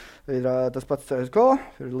 teiksim, ir tas pats CSGO,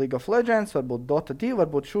 ir League of Legends, varbūt Dota 2,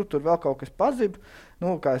 varbūt šur tur vēl kaut kas pazib,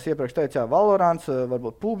 kā es iepriekš teicu, jā, Valorants,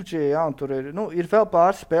 varbūt PUBG, jā, un tur ir vēl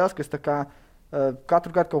pāris spēles, kas tā kā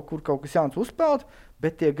katru gadu kaut kas jauns uzspēlēt,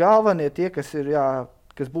 bet tie galvenie, kas ir, jā,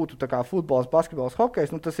 kas būtu tā kā futbols, basketbols,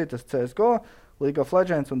 hokejs, tas ir tas CSGO, League of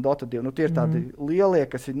Legends un Dota 2. Tie ir tādi lielie,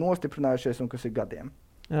 kas ir nostiprinājušies un kas ir gadiem.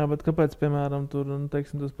 Jā, bet kāpēc, piemēram, tur,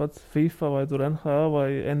 teiksim, tas pats FIFA vai tur NHL vai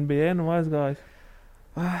NBA aizgājis?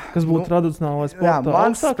 Kas būtu tradicionālais sportā? Jā,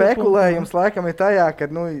 mans spekulējums laikam ir tajā, ka,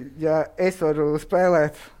 ja es varu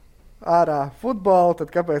spēlēt ārā futbolu, tad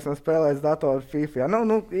kāpēc man spēlēs datoru FIFA?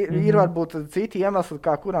 Ir varbūt citi iemesli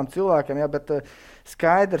kā kuram cilvēkiem, jā, bet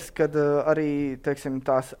skaidrs, ka arī, teiksim,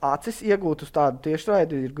 tās acis iegūt uz tādu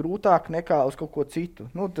tiešraidi ir grūtāk nekā uz kaut ko citu.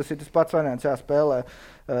 Tas ir tas pats variants jāspēlē.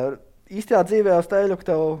 Īstajā dzīvē uz teļu, ka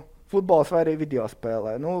tev futbols vai arī video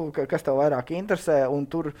spēlē. Nu, kas tev vairāk interesē, un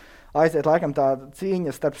tur aiziet laikam tā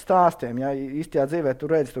cīņa starp stāstiem. Ja? Īstajā dzīvē tu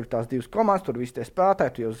redzi, tur ir tās divas komandas, tur visi tie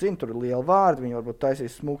spēlētāji, tu jau zini, tur ir liela vārdi, viņi varbūt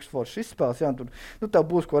taisīs smūgs foršs izspēles, ja? Tur tev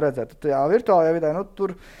būs ko redzēt. Tur tajā virtuālajā vidē,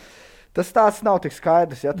 tur tas stāsts nav tik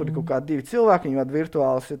skaidrs, ja? Tur ir kaut kādi divi cilvēki, viņi vada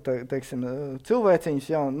virtuāls, teiksim, cilvēciņus,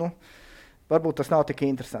 ja? Un, varbūt tas nav tik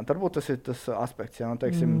interesanti, varbūt tas ir tas aspekts, ja? Un,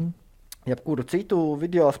 teiksim, jebkuru citu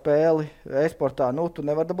video spēli e-sportā, tu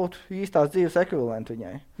nevar dabūt īstās dzīves ekvivalentu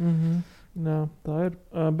viņai. Jā, tā ir.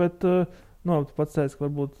 Bet tu pats teici, ka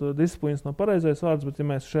varbūt disciplīnas nav pareizais vārds, bet ja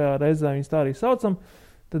mēs šajā reizē viņas tā arī saucam,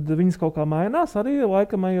 tad viņas kaut kā mainās arī,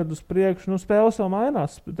 laikam ejot uz priekšu. Spēles jau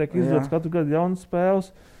mainās, tiek izdotas katru gadu jaunas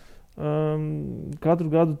spēles. Katru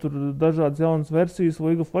gadu tur dažādas jaunas versijas,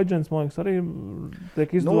 League of Legends, man liekas, arī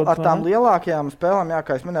tiek izdotas. Ar tām lielākajām spēlēm,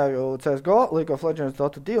 kā es minēju, CSGO, League of Legends,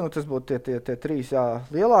 Dota 2, tas būtu tie trīs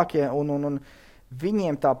lielākie, un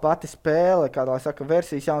viņiem tā pati spēle, kādā saka,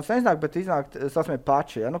 versijas jaunas neiznāk, bet iznāk sasmē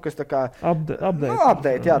pači, ja? Kas tā kā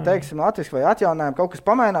update, teiksim, latviski vai atjauninājumi, kaut kas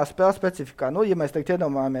pamainās spēles specifikā. Ja mēs teikt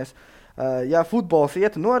iedomājamies, ja futbols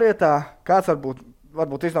ietu norietā, kāds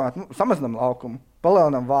varbūt izdomāt, samazinām laukumu,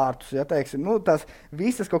 palielinām vārtus, ja teiksim, tās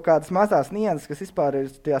visas kaut kādas mazās nianses, kas vispār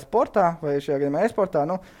ir tajā sportā vai šajā gadījumā e-sportā,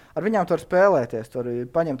 ar viņām tu vari spēlēties, tu vari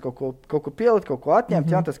paņemt kaut ko pielikt, kaut ko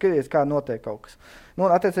atņemt, ja, un tas skatīties, kā notiek kaut kas.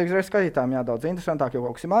 Attiecīgi reiz skatītājiem daudz interesantāk, jo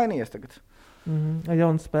kaut kas ir mainījies tagad.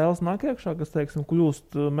 Jaunas spēles nāk iekšā, kas, teiksim,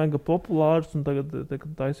 kļūst mega populārs un tagad tiek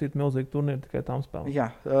taisīt milzīgi turnīri tikai tām spēlēm.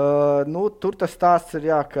 Jā, tur tas stāsts ir,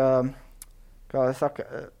 kā saka,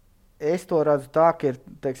 es to redzu tā, ka ir,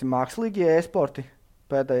 teiksim, mākslīgie e-sporti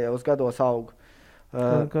pēdējos gados aug.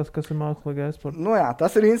 Kas ir mākslīgie e-sporti?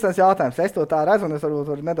 Tas ir interesants jautājums. Es to tā redzu, un es varbūt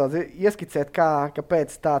varu nedaudz ieskicēt,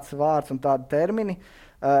 kāpēc tāds vārds un tādi termini.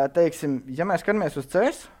 Teiksim, ja mēs skatāmies uz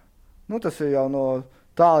CS, tas ir jau no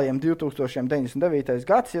tāliem 2099.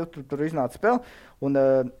 gads, jau tur iznāca spēle, un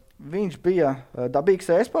viņš bija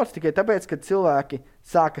dabīgs e-sports tikai tāpēc, ka cilvēki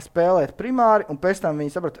sāka spēlēt primāri, un pēc tam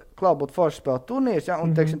viņi saprata, ka būtu forši spēlēt turnīrs, ja,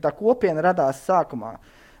 un teiksim, tā kopiena radās sākumā.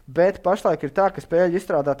 Bet pašlaik ir tā, ka spēļu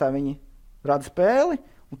izstrādātāji viņi rada spēli,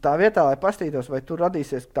 un tā vietā, lai pastītos, vai tur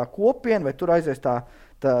radīsies tā kopiena, vai tur aizies tā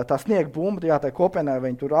sniega bumba, tā kopienai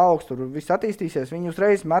viņi tur augs, tur viss attīstīsies, viņi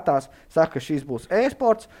uzreiz metās, saka, ka šīs būs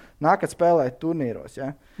e-sports, nākat spēlēt turnīros.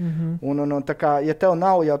 Ja? Un tā kā, ja tev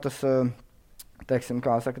nav jau tas, teiksim,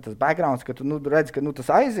 kā saka, tas backgrounds, ka tu redzi, ka tas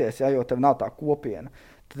aizies, ja, jo tev nav tā kopiena,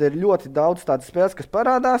 tad ir ļoti daudz tādas spēles, kas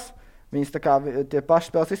parādās. Viņas tā kā tie paši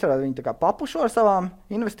spēles izstrādā, viņi tā kā papušo ar savām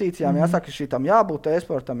investīcijām, jāsaka, ka šitam jābūt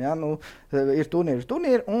e-sportam, ja, ir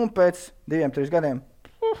turnīri, un pēc 2-3 gadiem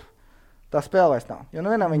tā spēle vairs nav, jo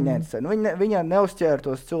vienam viņi neinteresē. Viņa neuzķēra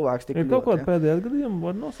tos cilvēkus tik ļoti. Ir kaut kāda pēdējā gadījuma,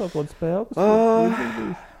 var nosaukt spēli, kas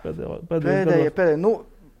pēdējā,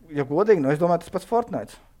 ja godīgi, es domāju, tas pats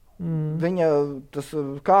Fortnite. Viņa tas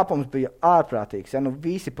kāpums bija ārprātīgs, ja,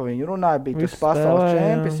 visi pa viņu runāja, bija tas pasaules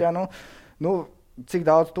čempions, ja, cik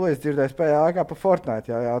daudz to es dzirdēju spējā laikā par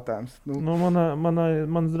Fortnite jautājums.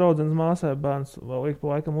 Mans draudzenes māsai bērns vēl ik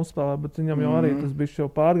pa laikam uzspēlē, bet viņam jau arī tas bija jau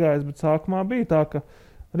pārgājis, bet sākumā bija tā, ka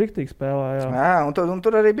riktīgi spēlēja. Jā, un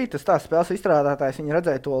tur arī bija tas spēles izstrādātājs, viņi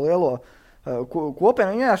redzēja to lielo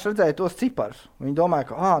kopienu, viņi vienkārši redzēja tos ciparus. Viņi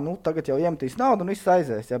domāja, ka tagad jau iemetīs naudu un viss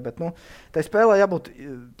aizies, ja, bet tai spēlē jābūt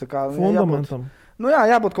fundamentam.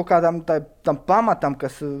 Jābūt kaut kādam tam pamatam,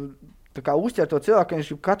 kas tā kā uzķer to cilvēku, ka viņš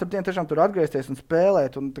katru dienu tiešām tur atgriezties un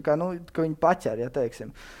spēlēt, un tā kā, ka viņi paķer, ja teiksim.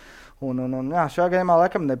 Šajā gadījumā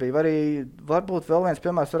laikam nebija. Varbūt vēl viens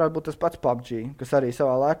piemērs varētu būt tas pats PUBG, kas arī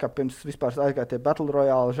savā laikā pirms vispār aizgāja tie Battle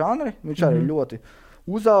Royale žanri. Viņš arī ļoti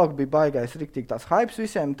uzauga, bija baigais riktīgi tās hypes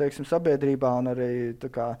visiem, teiksim, sabiedrībā, un arī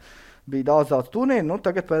tā kā bija daudz turnīru.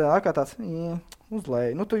 Tagad pēdējā laikā tāds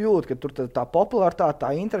uzlēja. Tu jūti, ka tur tā popularitāte, tā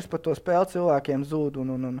interese par to spēli cilvēkiem zūd.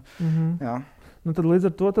 Jā. Tad līdz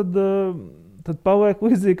ar to tad paliek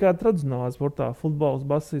līdzīgi kā tradicionālā sportā. Futbols,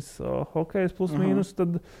 basis, hokejs plus mīnus.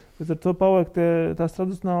 Tad līdz ar to paliek tās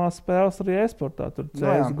tradicionālās spēles arī e-sportā. Tur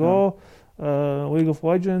CSGO, League of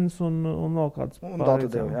Legends un vēl kādas pārējās. Dota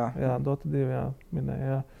 2, jā. Dota 2, jā, minēja,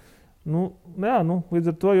 jā. Līdz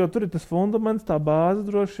ar to, jo tur ir tas fundaments, tā bāze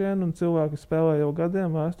droši vien, un cilvēki spēlē jau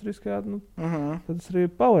gadiem vēsturiski, tad tas arī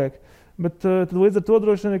paliek. Bet tad līdz ar to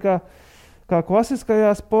droši vien kā klasiskajā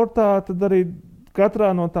sportā, tad arī katrā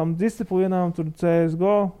no tām disciplīnām, tur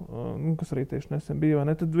CSGO, kas arī tieši nesen bija, vai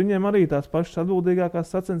ne, tad viņiem arī tās pašas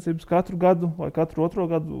atbildīgākās sacensības katru gadu vai katru otro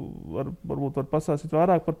gadu varbūt var pasāstīt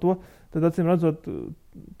vairāk par to, tad acīm redzot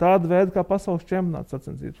tādu veidu kā pasaules čempionāts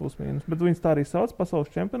sacensības plus mīnus. Bet viņas tā arī sauc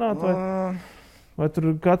pasaules čempionātu vai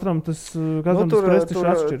tur katram tas prestižs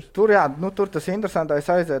atšķirs? Tur tas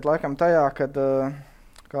interesantais aiziet laikam tajā, kad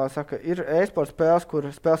kā saka, ir e-sporta spēles, kur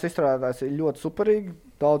spēles izstrādātājs ir ļoti superīgi,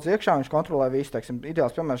 daudz iekšā, viņš kontrolē visu, teiksim,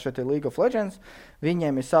 ideāls piemērs šeit ir League of Legends,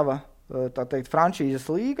 viņiem ir sava, tā teikt, franšīzes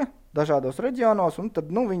līga dažādos reģionos, un tad,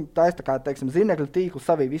 viņi taisa tā kā, teiksim, zinekļu tīklu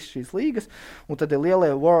savī visas šīs līgas, un tad ir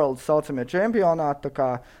lielie world saucamie čempionāti, tā kā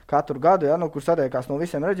katru gadu, ja, kur sadiekās no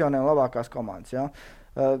visiem reģioniem labākās komandas, ja.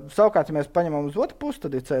 Savukārt, ja mēs paņemam uz otru pusi,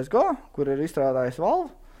 tad ir CSGO, kur ir izstrādājis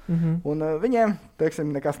Valve, un viņiem, teiksim,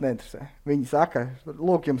 nekas neinteresē. Viņi saka,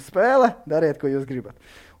 lūk, jums spēle, dariet, ko jūs gribat.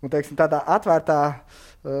 Un, teiksim, tādā atvērtā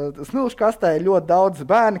smilšu kastē ir ļoti daudz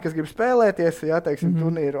bērni, kas grib spēlēties, ja, teiksim,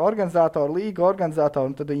 turnīru organizatori, līga organizatori,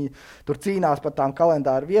 un tad viņi tur cīnās par tām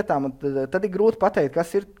kalendāru vietām, un tad ir grūti pateikt,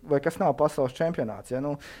 kas ir vai kas nav pasaules čempionāts. Ja,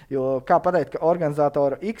 jo kā pateikt, ka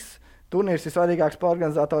organizatora X turnīrs ir svarīgāks par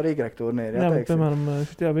organizatoru Y turnīru. Ja, bet, piemēram,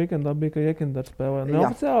 šitajā weekendā bija, ka Jekindars spēlēja.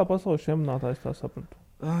 Neoficiālā pasaules čempionātā, es tā sapratu.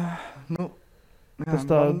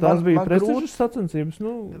 Tas bija prestižas sacensības.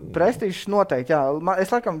 Prestižas noteikti, jā.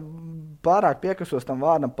 Es laikam pārāk piekasos tam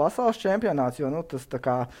vārdam pasaules čempionāts, jo tas tā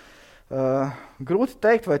kā grūti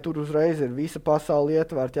teikt, vai tur uzreiz ir visa pasaule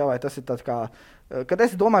ietverta, vai tas ir tāds kā. Kad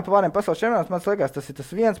es domāju par vārdiem pasaules čempionāts, man liekas, tas ir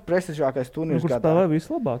tas viens prestižākais turnīrs gadā. Kur spēlē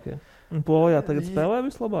vislabākie? Un Polijā tagad spēlē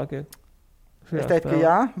vislabākie? Es teiktu, ka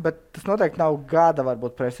jā, bet tas noteikti nav gada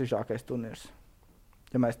varbūt prestižākais turnīrs.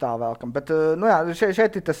 Ja mēs tā vēlkam. Bet,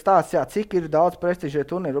 šeit ir tas stāsts, cik ir daudz prestižie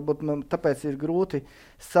turnīri. Varbūt tāpēc ir grūti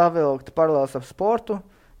savilkt paralēlis ar sportu,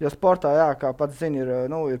 jo sportā, kā pats zini,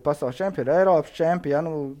 ir pasaules čempioni, ir Eiropas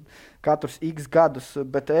čempioni, katrs x gadus,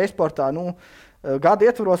 bet e-sportā, gada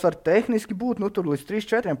ietvaros var tehniski būt, tur līdz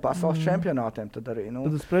 3-4 pasaules čempionātiem tad arī.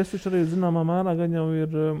 Tad tas prestižs arī zināmā mērā gan jau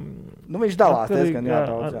ir... viņš dalās diezgan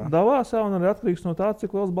daudz, jā. Dalās, un arī atkarīgs no tā,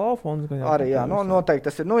 cik liels balvfonds gan jau. Arī, jā, noteikti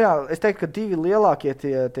tas ir. Es teiktu, ka divi lielākie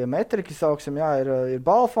tie metriki, sauksim, ir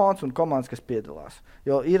balvfonds un komandas, kas piedalās.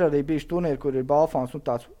 Jo ir arī bijuši turnīri, kur ir balvfonds,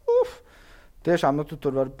 tāds, tiešām, tu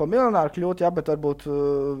tur var pa miljonāru kļūt, bet varbūt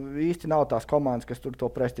īsti nav tās komandas, kas tur to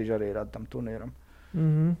prestižu arī rada tam turnīram.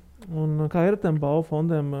 Un kā ir ar tiem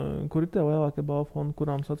balvfondiem? Kur ir tie lielākie balvfondi,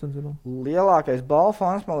 kurām sacensībām? Lielākais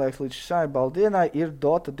balvfonds, man liekas, līdz šai baldienai ir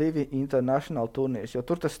Dota 2 International turnīrs, jo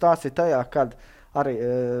tur tas stāsts ir tajā, kad arī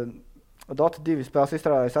Dota 2 spēles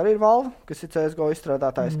izstrādājis arī ir Valve, kas ir CSGO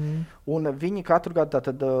izstrādātājs, un viņi katru gadu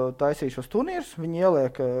tātad taisīja šos turnīrus, viņi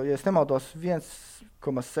ieliek, ja es nemaldos,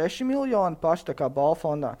 1,6 miljoni paši tā kā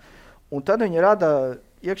balvfondā, un tad viņi rada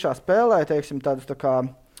iekšā spēlē, teiksim, tādus tā kā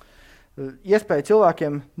iespēja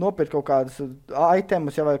cilvēkiem nopirkt kaut kādas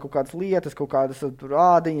itemus, vai kaut kādas lietas, kaut kādas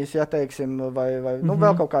rādiņas, teiksim, vai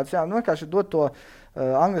vēl kaut kādas, vienkārši dot to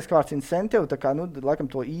angliski vārds incentive, tā kā,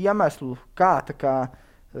 laikam to iemeslu, kā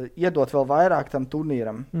iedot vēl vairāk tam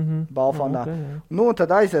turnīram balvfondā. Un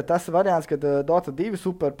tad aiziet tas variants, kad Dota 2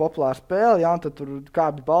 super populāra spēle, un tad tur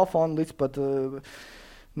kāpj balvfondu līdz pat,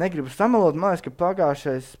 negribu samalot, man liekas, ka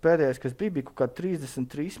pagājušais pēdējais, kas bija kaut kā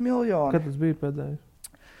 33 miljoni. Kad tas bija pēdējais?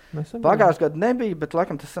 Pagājušajā gadā nebija, bet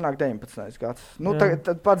laikam tas sanāk 19. gads.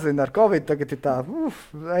 Tad pats zina ar Covid, tagad ir tā,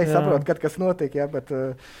 saprotu, kas notiek, bet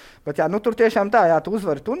tur tiešām tā, tu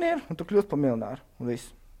uzvari turnīru un tu kļūst par miljonāru.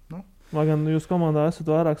 Viss. Lai gan jūs komandā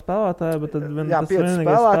esat vairāk spēlētāji, bet tad tas vienīgais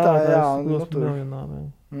spēlētājs kļūst par miljonāriem.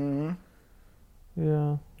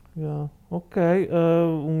 Jā. Ok.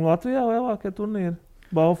 Un Latvijā lielākie turnīri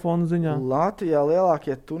balvfondu ziņā? Latvijā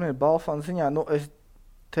lielākie turnīri balvfondu ziņā, es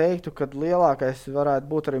teiktu, ka lielākais varētu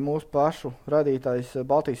būt arī mūsu pašu radītais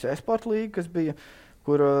Baltijas e-sporta līga, kas bija,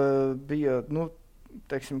 kur bija,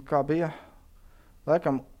 teiksim, kā bija,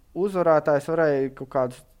 laikam uzvarētājs varēja kaut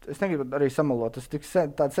kādus, es negribu arī samalot, tas tik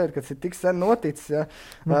sen, tāds sēd, kas ir tik sen noticis, ja.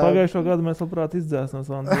 Pagājušo gadu mēs labprāt izdzēs no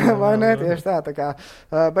savām dzīvēm. Vai ne, tieši tā kā,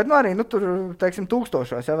 bet arī, tur, teiksim,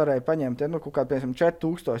 tūkstošos, varēja paņemt, kaut kā, piemēram,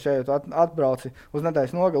 4000, ja tu atbrauci uz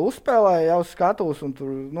nedēļas nogalu uzspēlēji, jau uz skatus, un tur,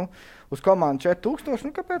 uz komandu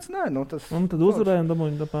 4000, kāpēc nē? Un tad uzvarēja un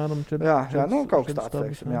dabūja apmēram 4. Jā, kaut kas tāds,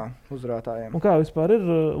 teiksim, uzvarētājiem. Un kā vispār ir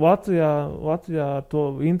Latvijā to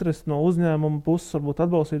interesi no uzņēmuma puses varbūt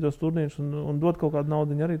atbalstīt tos turnīrus un dot kaut kādu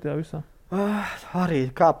naudiņu arī tajā visā? Arī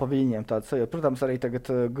kā pa viņiem tāds sajūt. Protams, arī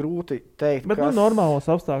tagad grūti teikt, bet kas...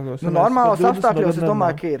 normālos apstākļos. Normālos apstākļos, es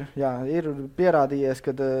domāju, ka ir. Jā, ir pierādījies,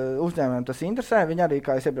 ka uzņēmumiem tas interesē. Viņi arī,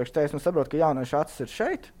 kā es iepriekš teicu, saprot, ka jauniešu acis ir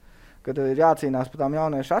šeit, kad ir jācīnās par tām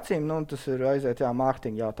jauniešu acīm, tas ir aiziet,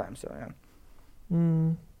 mārketinga jautājums.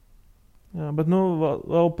 Jā, bet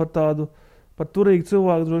vēl par turīgu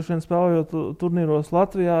cilvēku droši vien spēlējot turnīros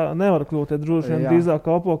Latvijā nevar kļūt, droši vien drīzāk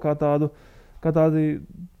kalpo kā tādi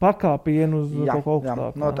pakāpieni uz kaut ko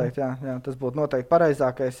augstāku. Noteikti, jā. Tas būtu noteikti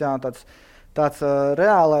pareizākais, tāds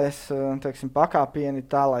reālais, teiksim, pakāpieni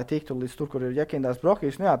tā, lai tiktu līdz tur, kur ir Jekindās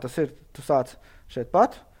Brokijs. Tas ir, tu sāc šeit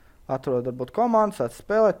pat, atrod varbūt komandu, sāc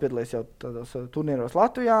spēlēt, piedalīs jau tādos turnīros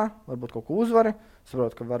Latvijā, varbūt kaut ko uzvari.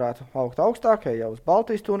 Saprotu, ka varētu augt augstāk, jau uz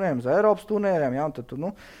Baltijas turnīriem, uz Eiropas turnīriem, ja, un tad tu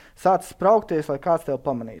sāc spraukties, lai kāds tev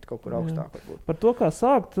pamanītu kaut kur augstāk. Varbūt. Par to, kā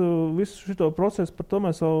sākt visu šo procesu, par to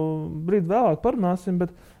mēs jau brīdi vēlāk parunāsim,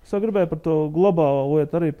 bet es jau gribēju par to globālo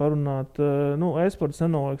lietu arī parunāt. E-sports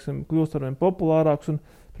nenolieksim, kļūst arvien populārāks, un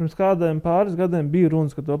pirms kādiem pāris gadiem bija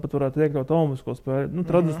runas, ka to pat varētu iekļaut olimpisko spēļu,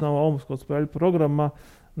 tradicionālo olimpisko spēļu programmā.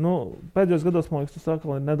 Pēdējos gados, man liekas, tas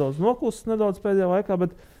atkal ir nedaudz noklusis pēdējā laikā,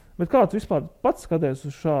 bet kā tu vispār pats skaties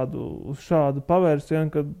uz šādu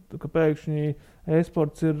pavērsienu, ka pēkšņi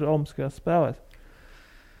e-sports ir olimpiskajās spēlēs?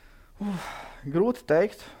 Grūti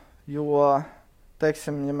teikt, jo,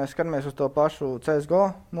 teiksim, ja mēs skatāmies uz to pašu CSGO,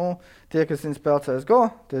 tie, kas zina spēlēt CSGO,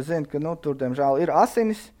 tie zina, ka tur, diemžēl, ir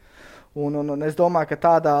asinis. Un es domāju, ka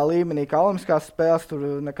tādā līmenī, kā olimpiskās spēles, tur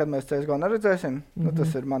nekad mēs CSGO neredzēsim.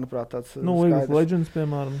 Tas ir, manuprāt, tāds League of Legends,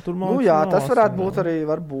 piemēram. Tur tas varētu būt arī,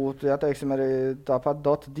 varbūt, ja teiksim, arī tāpat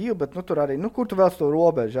Dota 2, bet tur arī, kur tu vēlas to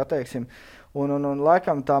robežu, ja teiksim. Un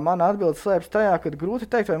laikam tā mana atbilde slēpjas tajā, ka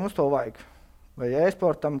grūti teikt, vai mums to vajag. Vai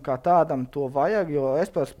e-sportam kā tādam to vajag, jo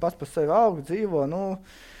e-sports pats par sevi aug, dzīvo,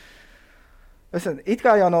 It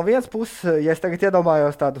kā jau no vienas puses, ja es tagad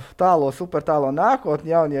iedomājos tādu super tālo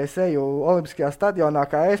nākotni, un ja es eju olimpiskajā stadionā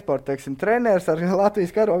kā e-sporta, teiksim, treneris ar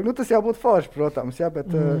Latvijas karogu, tas jau būtu forši, protams, bet,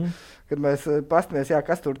 kad mēs pastamies,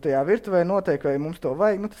 kas tur tajā virtuvē notiek, vai mums to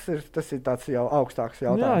vajag, tas ir tāds jau augstāks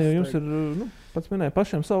jautājums. Jā, jo jums ir, pats minēja,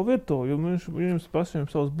 pašiem savu virtuvi, jums pašiem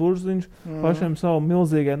savus burziņus, pašiem savu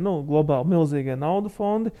globāli milzīgie naudu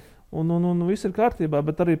fondi, un viss ir kārtībā,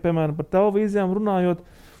 bet arī, piemēram, par televīzijām runājot,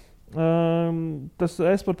 tas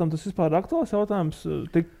e-sportam tas vispār ir aktuāls jautājums,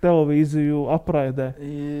 tik televīziju apraidē?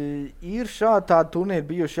 Ir šādi tādi turnīri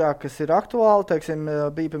bijuši, kas ir aktuāli. Teiksim,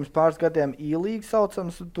 bija pirms pāris gadiem E-League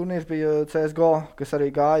saucams turnīrs, bija CSGO, kas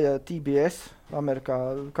arī gāja TBS Amerikā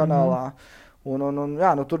kanālā.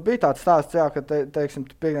 Tur bija tāds stāsts, ka, teiksim,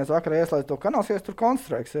 tu piekdienas vakarā ieslēdz to kanālu, ja tur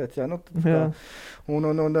konstrēks iet,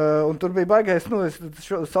 un tur bija baigais,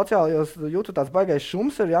 sociālajos jūtu tāds baigais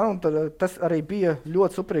šums ir, un tas arī bija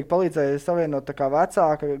ļoti superīgi palīdzēja savienot tā kā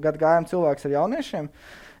vecāka gadgājuma cilvēks ar jauniešiem,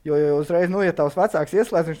 jo uzreiz, ja tavs vecāks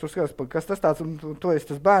ieslēdz, viņš tur skatās, kas tas tāds, un tu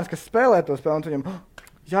esi tas bērns, kas spēlē to spēli, un tu viņam,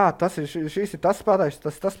 šis ir tas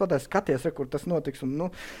spēlētājs, skaties, kur tas notiks. Un,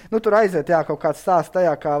 tur aiziet kaut kāds stāsts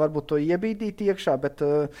tajā, kā varbūt to iebīdīt iekšā, bet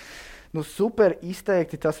super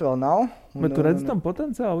izteikti tas vēl nav. Bet tu redzi tam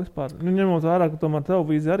potenciālu vispār? Ņemot vērā, ka tomēr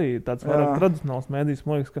televīzija arī tāds vairāk tradicionāls mēdījis,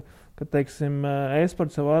 man liekas, ka teiksim,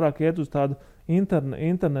 e-sports jau vairāk iet uz tādu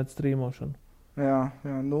internetu strīmošanu. Jā,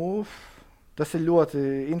 tas ir ļoti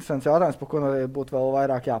interesants jautājums, par ko būtu vēl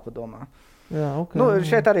vairāk jāpadomā. Jā, okay.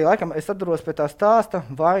 Šeit arī laikam es atdaros pie tā stāsta,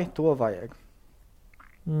 vai to vajag.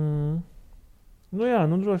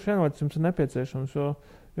 Droši vien, vai tas jums ir nepieciešams, jo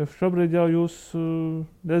šobrīd jau jūs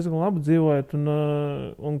diezgan labi dzīvojat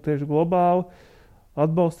un tieši globāli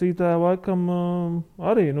atbalstītāji laikam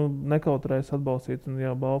arī nekautrējas atbalstīt.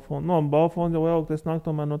 Un balfonda jau augties nāk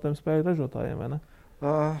tomēr no tiem spēļu ražotājiem, vai ne?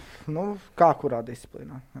 Kā kurā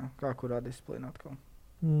disciplīnā. Kā kurā disciplīnā atkal.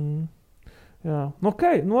 Jā,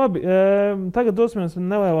 labi. Tagad dosimies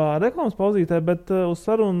nelielā reklāmas pauzītē, bet uz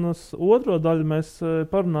sarunas otro daļu mēs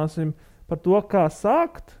parunāsim par to, kā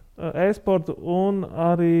sākt e-sportu un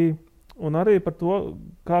arī par to,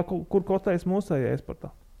 kur kotējas mūsējā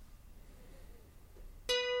e-sportā.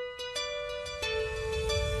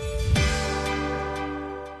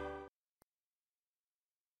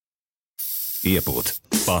 Iepūt,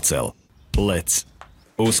 pacel, lec,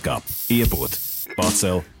 uzkāp, iepūt,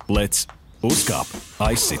 pacel, lec. Uzkāp,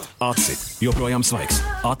 aizsit, atsit, joprojām svaigs,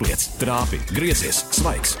 atliec, trāpi, griezies,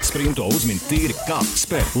 svaigs, sprinto, uzmin, tīri, kāp,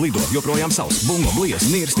 spēr, lido, joprojām savs, bungo, bliez,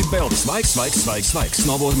 nirsti, peldi, svaigs,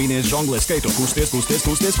 snowboard, mīnies, žonglē, skaito, kusties,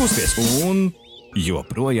 un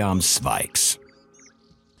joprojām svaigs.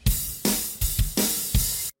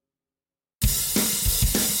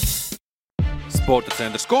 Sporta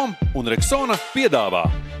centrs.com un Rexona piedāvā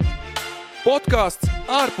podcasts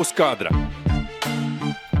ārpus kadra.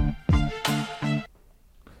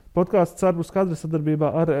 Podkāsts ārpus kadra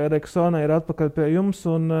sadarbībā ar Rexona ir atpakaļ pie jums,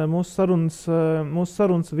 un mūsu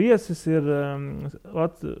sarunas viesis ir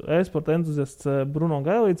e-sporta entuziasts Bruno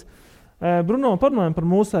Gailīts. Bruno, parunājam par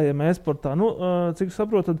mūsējiem e-sportā. Cik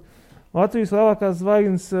saprotu, tad Latvijas lielākās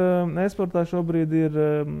zvaigznes e-sportā šobrīd ir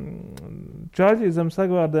Čaļi zem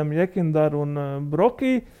sagvārdiem Jekindar un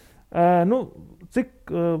Brokī.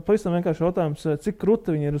 Pavisam vienkārši jautājums, cik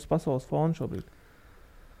kruti viņi ir uz pasaules fona šobrīd?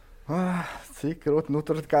 Cik krūti?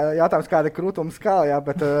 Tur ir jautājums, kāda ir krūtuma skala,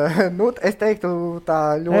 bet es teiktu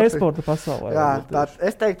tā ļoti... E-sporta pasaulē. Jā,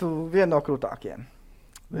 es teiktu vienu no krūtākiem.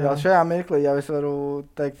 jau šajā mirklī jau es varu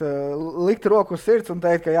teikt, likt roku uz sirds un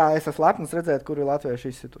teikt, ka jā, es esmu lepns redzēt, kur ir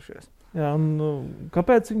latvieši izsitušies. Jā, un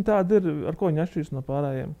kāpēc viņi tādi ir, ar ko viņi atšķiras no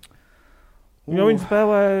pārējiem? Jo viņi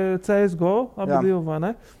spēlē CSGO, abi divi, vai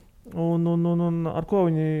ne? Un ar ko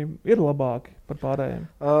viņi ir labāki par pārējiem?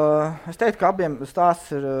 Es teiktu, ka abiem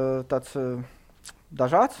stāsts ir tāds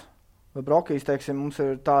dažāds. Brokijs, teiksim, mums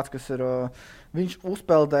ir tāds, kas ir, viņš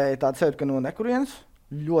uzpeldēja tādu sevi, ka no nekurienes,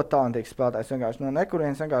 ļoti talantīgs spēlētājs, vienkārši no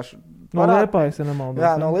nekurienes, vienkārši no Liepājas, ja nemaldos.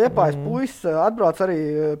 Jā, no Liepājas puisis atbrauc arī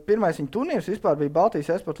pirmais viņa turnīrs, vispār bija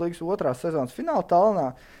Baltijas esporta līgas 2. sezonas fināla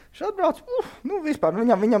Tallinā. Viņš atbrauc, vispār,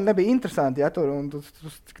 viņam nebija interesanti, ja tur, un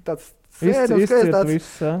tāds izciet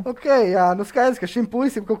viss, jā. Okay, jā, skaidrs, ka šim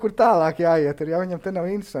puisim kaut kur tālāk jāiet, ja viņam te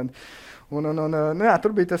nav interesanti. Jā,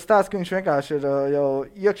 tur bija tas stāsts, ka viņš vienkārši ir jau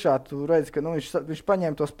iekšā, tu redzi, ka viņš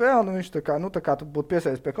paņēma to spēli, un viņš tā kā tu būtu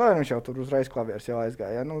piesēdis pie klavieru, viņš jau tur uzreiz klavieris jau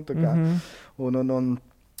aizgāja. Ja?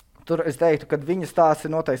 Tur es teiktu, ka viņa stāsts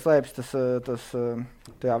ir noteikti slēpjas tas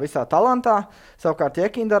tajā visā talantā. Savukārt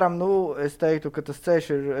Jekindaram, es teiktu, ka tas ceļš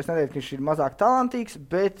ir, es neteiktu, ka viņš ir mazāk talantīgs,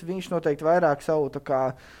 bet viņš noteikti vairāk savu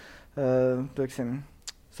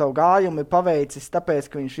savu gājumu ir paveicis, tāpēc,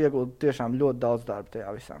 ka viņš iegulda tiešām ļoti daudz darba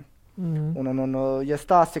tajā visā. Ja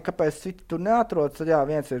stāsts ir, kāpēc citi tur neatrodas, tad jā,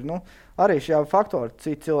 viens ir, arī šie faktori,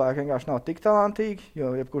 citi cilvēki vienkārši nav tik talantīgi,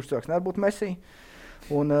 jo jebkurš cilvēks nevar būt Messi.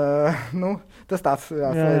 Tas tāds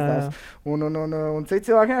slēdzās. Un citi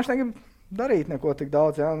cilvēki vienkārši negrib darīt neko tik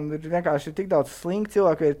daudz. Ja? Ir vienkārši tik daudz slinki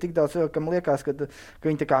cilvēki, ir tik daudz cilvēku, kam liekas, ka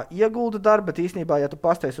viņi tā kā iegulda darbu, bet īstenībā, ja tu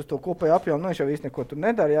pasties uz to kopēju apjomu, viņš jau īsti neko tur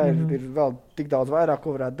nedara, ja? Ir vēl tik daudz vairāk,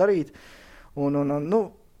 ko varētu darīt.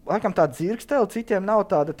 Laikam tā dzirkstēle citiem nav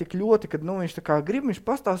tāda tik ļoti, kad viņš tā kā grib, viņš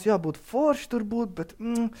pastāst, jābūt forši tur būt, bet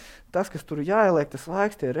tas, kas tur jāieliek, tas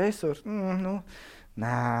laiks, tie resursi,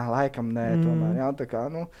 laikam nē, tomēr. Jā, tā kā,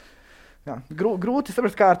 grūti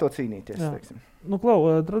saprast, kā ar to cīnīties.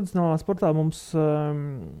 Tradicionālā sportā mums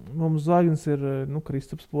zvaigznes ir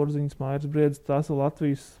Kristaps Porziņš, Mairis Briedis, tās ir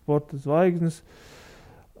Latvijas sporta zvaigznes.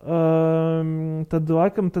 Tad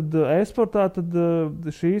e-sportā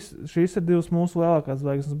šīs ir divas mūsu lielākās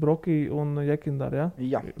zvaigznes, Brokī un Jekindar, ja?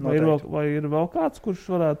 Jā, vai ir vēl kāds, kurš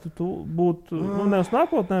varētu būt, ne uz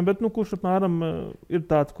nākotnē, bet kurš apmēram ir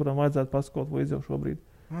tāds, kuram vajadzētu pasakot līdz jau šobrīd?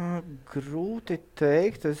 Grūti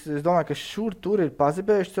teikt. Es domāju, ka tur ir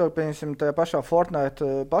pazibējuši cilvēki. Pieņemsim, tajā pašā Fortnite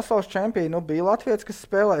pasaules čempionu bija Latvijas, kas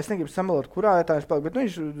spēlē. Es negribu samelot, kurā vietā viņš spēlē, bet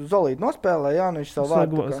viņš zolīti nospēlē. Jā, viņš savu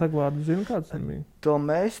vārdu. Sagvārdu zinu, kāds ir bija?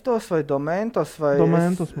 Domestos vai Domentos.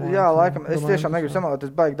 Domentos, jā, laikam. Es tiešām negribu samelot.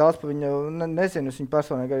 Es baigi daudz par viņu nezinu. Es viņu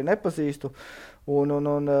personīgi arī nepazīstu. Un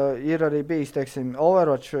ir arī bijis, teiksim,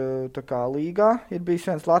 Overwatch līgā. Ir bijis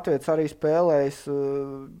viens Latvijas arī spēlējis,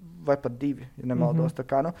 vai pat divi, ja nemaldos. Tā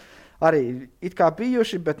kā, arī it kā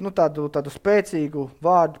bijuši, bet tādu spēcīgu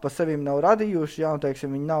vārdu par sevim nav radījuši. Jā, un,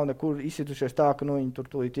 teiksim, viņi nav nekur izsitušies tā, ka viņi tur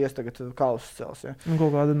tūlīt ies tagad kausus cels. Ja. Un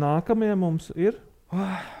kaut kādi nākamie mums ir?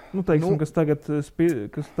 Kas tagad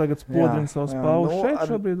spodrina savu spēlu šeit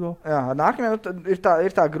šobrīd vēl? Jā, nākamie ir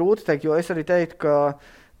tā grūti teikt, jo es arī teiktu,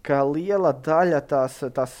 ka liela daļa tās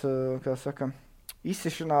kā saka,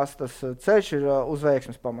 izsišanās, tas ceļš ir uz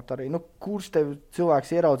veiksmes pamata arī. Kurš tev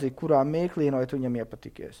cilvēks ieraudzīja, kurā mirklī, vai tu viņam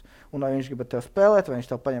iepatikies. Un vai viņš grib tev spēlēt, vai viņš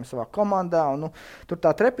tev paņem savā komandā. Un, tur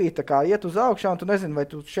tā trepīte kā iet uz augšā, un tu nezini, vai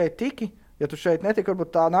tu šeit tiki. Ja tu šeit netiki, varbūt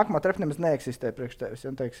tā nākamā trepa nemaz neeksistē priekš tevis, ja,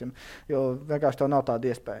 teiksim, jo vienkārši tev nav tāda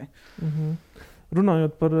iespēja.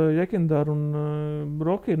 Runājot par Jekindaru un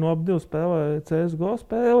Brokī, abi divi spēlē CSGO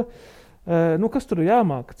spēli. Kas tur ir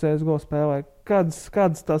jāmāk CSGO spēlē?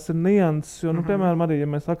 Kādas tās ir nianses? Jo, piemēram, arī, ja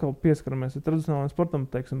mēs atkal pieskaramies tradicionālajam sportam,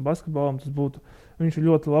 teiksim, basketbolam, viņš ir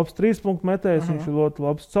ļoti labs 3-punktu metējs, viņš ir ļoti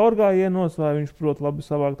labs caurgājienos, vai viņš prot labi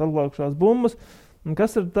savākt atglākšās bumbas. Un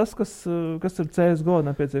kas ir tas, kas ir CSGO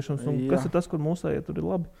nepieciešams, un kas ir tas, kur mūsējie tur ir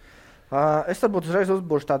labi? Es varbūt uzreiz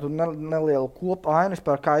uzbūšu tādu nelielu kopainu,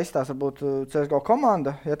 kā izstāsta varbūt CSGO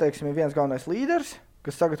komanda. Ja, teiksim, ir viens galvenais līderis,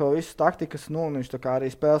 kas sagatavo visas taktikas, un viņš tā kā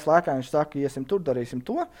arī spēles laikā, viņš saka, iesim tur, darīsim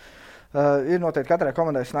to. Ir noteikti katrai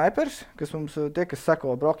komandai snipers, kas mums, tie, kas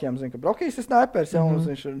seko Brokijam, zina, ka Brokijs ir snipers, ja, un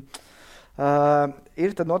viņš ir.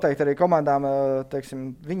 Ir tad noteikti arī komandām,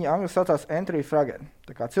 teiksim, viņi angļu saucās entry fragger.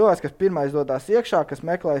 Tā kā cilvēks, kas pirmais dodās iekšā, kas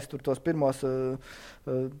meklēs tur tos pirmos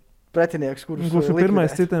pretinieks, kurus ir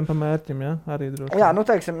pirmais citiem pa mērķim, ja? Arī droši. Jā,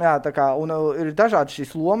 teiksim, jā, tā kā, un ir dažādi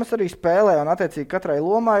šīs lomas arī spēlē, un attiecīgi katrai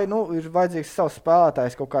lomai, ir vajadzīgs savs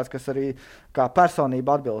spēlētājs kaut kāds, kas arī kā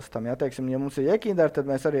personība atbilst tam, ja, teiksim, ja mums ir Jekindar, tad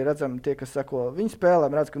mēs arī redzam tie, kas sako viņa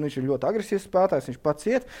spēlēm, redz, ka viņš ir ļoti agresīvs spēlētājs, viņš pats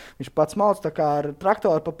iet, viņš pats mauc tā kā ar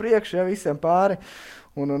traktoru pa priekšu, ja, visiem pāri,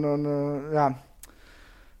 un jā.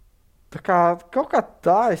 Tā kā kaut kā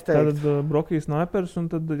tā, es teiktu. Tad Brokija snipers un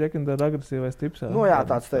tad Jekindara agresīvais tips. Nu jā,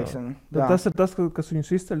 tāds teiksim. Tas ir tas, kas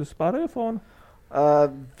viņus izceļ uz pārējo fonu?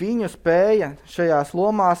 Viņu spēja šajās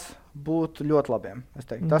lomās būt ļoti labiem.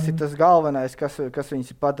 Tas ir tas galvenais, kas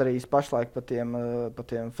viņus ir padarījis pašlaik pa tiem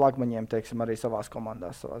flagmaņiem, teiksim, arī savās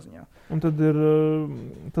komandās savā ziņā. Un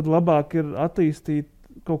tad labāk ir attīstīt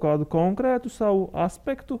kaut kādu konkrētu savu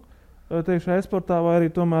aspektu tieši e-sportā, vai arī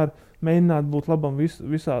tomēr mēģināt būt labam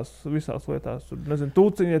visās lietās. Tur, nezinu,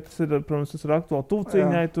 tūciņai tas ir, protams, tas ir aktuāli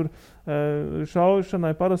tūciņai, tur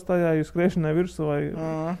šaušanai, parastajai, skriešanai virsu vai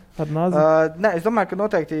ar nāzi. Nē, es domāju, ka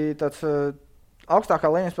noteikti tāds augstākā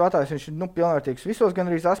līmeņa spēlētājs, viņš ir pilnvērtīgs visos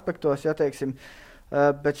gandrīz aspektos, ja teiksim.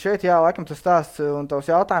 Bet šeit, jā, laikam tas stāsts un tavs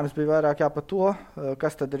jautājums bija vairāk par to,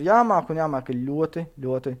 kas tad ir jāmāk, un jāmāk ir ļoti,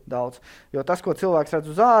 ļoti daudz. Jo tas, ko cilvēks redz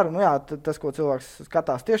uz āru, tas, ko cilvēks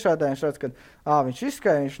skatās tiešādē, viņš redz, ka viņš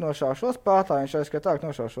izskrēja, viņš nošāva šo spēlētāju, viņš aizskrēja tā, ka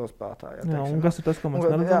nošāva šo spēlētāju. Jā, un kas ir tas, ko mēs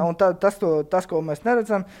neredzam? Jā, un tas, ko mēs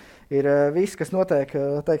neredzam, ir viss, kas notiek,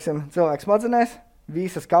 teiksim, cilvēks smadzenēs.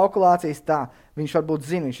 Visas kalkulācijas tā, viņš varbūt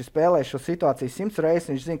zina, viņš ir spēlējis šo situāciju 100 reizes,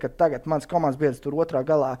 viņš zina, ka tagad mans komandas biedrs tur otrā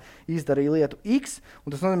galā izdarīja lietu X,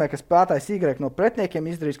 un tas nozīmē, ka spēlētājs Y no pretiniekiem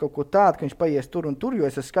izdarīs kaut ko tādu, ka viņš paies tur un tur, jo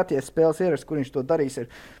es esmu skaties spēles ierakstu, kur viņš to darīs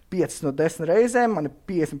ir 5 no 10 reizēm, man ir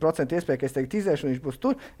 50% iespēja, ka es tagad iziešu, un viņš būs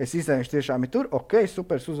tur, es izēju, viņš tiešām ir tur, ok,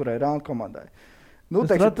 super, uzvarēja raundu komandai.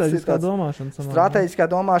 Strateģiskā domāšana. Strateģiskā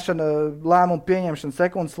domāšana, lēmumu pieņemšana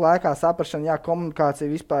sekundes laikā, saprašana, jā, komunikācija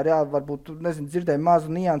vispār, jā, varbūt, dzirdēji mazu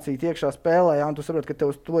niansīti iekšā spēlē, jā, un tu saproti, ka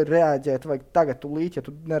tev uz to ir reaģēt, vai tagad tu līķi, ja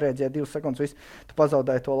tu nereaģēji 2 sekundes, tu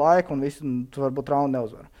pazaudēji to laiku, un visu, un tu varbūt raundu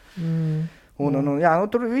neuzvar. Jā,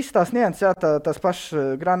 tur viss tās nianses, jā, tas pašs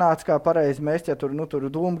granāts, kā pareizi mest, ja tur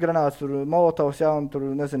dūmu granāts, tur molotovs, jā, un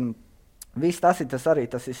tur, nezinu, viss tas ir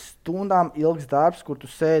stundām ilgs darbs, kur tu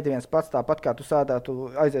sēdi viens pats, tāpat kā tu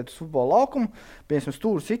sēdētu aiziet uz futbola laukumu, piemēram,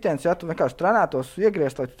 stūru sitiens, ja tu vienkārši trenētos,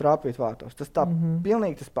 iegriezt, lai tu trāpītu vārtos. Tas tā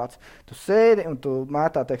pilnīgi tas pats. Tu sēdi un tu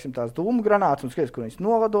mētā, teiksim, tās dūmu granātas un skaties, kur viņas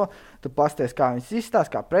novado, tu pasties, kā viņas izstās,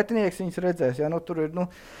 kā pretinieks viņas redzēs. Ja? Tur ir,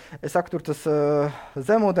 es saku, tur tas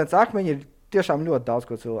zemūdens akmeņi ir tiešām ļoti daudz,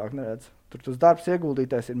 ko cilvēki neredz. Tur tas darbs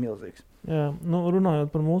ieguldītais ir milzīgs. Jā,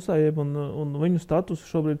 runājot par mūsējiem un viņu statusu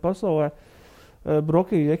šobrīd pasaulē,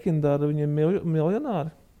 Brokija, Jekindara, viņi ir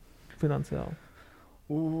miljonāri finansiāli?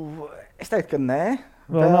 Es teiktu, ka nē.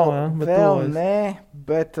 Vēl nē,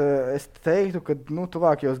 bet es teiktu, ka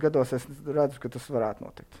tuvākajos gados es redzu, ka tas varētu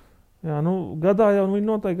notikt. Jā, gadā jau viņi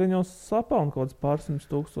noteikti jau sapelna kaut kāds pāris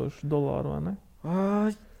 $100,000, vai ne?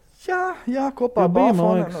 Jā, kopā ar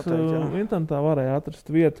Balfondu. Internetā varēja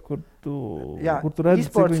atrast vietu, kur tu redzi,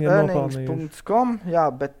 cik viņi ir nopelnījuši. Jā,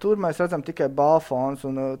 bet tur mēs redzam tikai Balfons.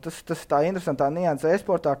 Tas ir tā interesantā nianse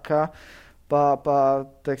e-sportā, ka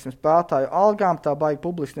teiksim, spēlētāju algām tā baigi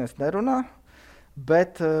publiski nerunā.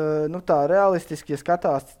 Bet tā realistiski, ja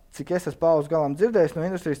skatās, cik es esmu paudz galam dzirdējis no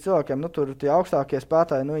industrijas cilvēkiem, tur tie augstākie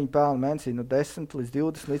spēlētāji, viņi pelna mēnesī 10 līdz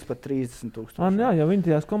 20 līdz pat 30,000. Jā, ja viņi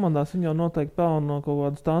tajās komandās, viņi jau noteikti pelna no kaut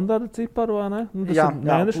kāda standarta ciparu, vai ne? Tas ir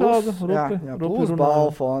mēneša alga, rupi plus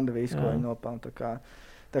balvu fonda, visu, ko viņi nopelna.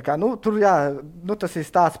 Tā kā, tur, jā, tas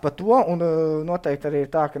ir stāsts par to, un noteikti arī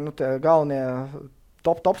ir tā, ka, tie galvenie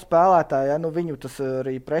top spēlētāji, ja, viņu tas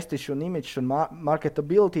arī prestižs un imidžs un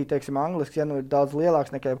marketability, teiksim, angliski, ja, ir daudz lielāks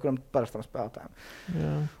nekā jebkuram parastam spēlētājiem.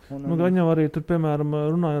 Jā. Gan jau arī tur, piemēram,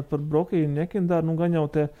 runājot par Brokiju un Jekindaru, gan jau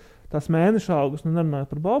tās mēneša algas, nerunājot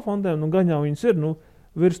par balvfondiem, gan jau viņas ir,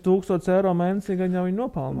 virs €1,000 mēnesī, gan jau viņi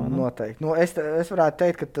nopelnā. Noteikti. Es varētu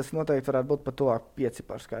teikt, ka tas noteikti varētu būt pat tuvāk 5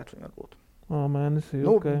 par skaitļiem varbūt. Mēnesī,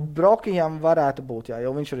 okay. Brokijam varētu būt, jā,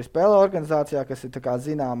 jo viņš arī spēlē organizācijā, kas ir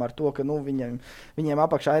zinām ar to, ka viņiem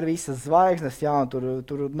apakšā ir visas zvaigznes, jā, un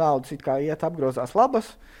tur naudas it kā iet apgrozās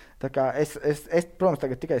labas. Tā kā es protams,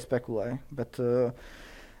 tagad tikai spekulēju, bet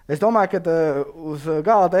es domāju, ka uz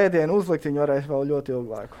galda ēdienu uzlikt viņu varēs vēl ļoti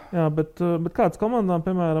ilgu laiku. Jā, bet kāds komandām,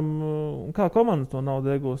 piemēram, kā komandas to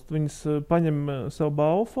naudu iegūst? Viņas paņem sev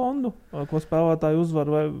balvu fondu, ko spēlētāji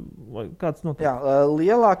uzvar, vai kāds notiek? Jā,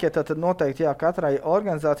 lielākie tad noteikti, jā, katrai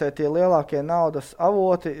organizācijai tie lielākie naudas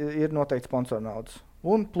avoti ir noteikti sponsoru naudas.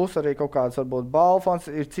 Un plus arī kaut kāds, varbūt, balvu fonds.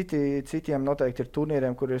 Ir citiem noteikti ir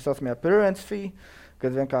turnīriem, kur ir saucamajā appearance fee,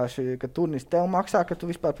 kad vienkārši, kad turnīrs tev maksā, ka tu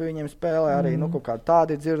vispār pie viņiem spēlē, arī kaut kādi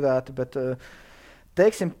tādi ir dzirdēti, bet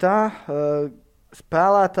teiksim tā,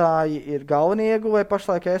 spēlētāji ir galvenie ieguvēji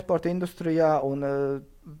pašlaik e-sporta industrijā, un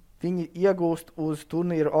viņi iegūst uz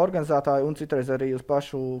turnīru organizētāju un citreiz arī uz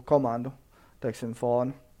pašu komandu, teiksim,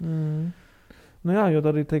 fonu. Jā, jo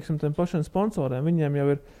arī, teiksim, tiem pašiem sponsoriem, viņiem jau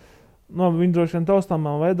ir, viņi droši vien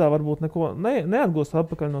taustāmā veidā varbūt neko neatgūst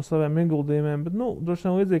atpakaļ no saviem ieguldījumiem, bet droši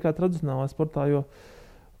vien līdzīgi kā tradicionālā sportā, jo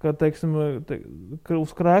ka, teiksim, ka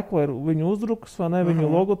uz krēkla ir viņu uzdrukas, vai ne, viņu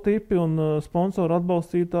logotipi un sponsoru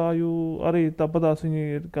atbalstītāju arī tāpatās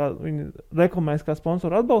viņi reklamēs kā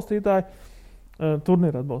sponsoru atbalstītāji,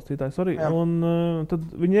 turnīra atbalstītājs arī. Un tad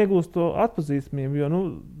viņi iegūst to atpazīstamību, jo,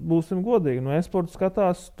 būsim godīgi, e-sportu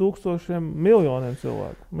skatās tūkstošiem, miljoniem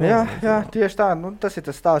cilvēku. Jā, tieši tā. Tas ir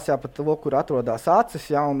tas stāsts, pat kur atrodas acis,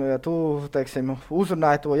 un ja tu, teiksim,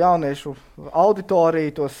 uzrunāji to jauniešu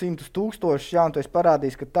auditoriju, tos 100 000, un tu esi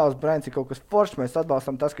parādījis, ka tavs brands ir kaut kas foršs, mēs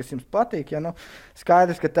atbalstam tas, kas jums patīk,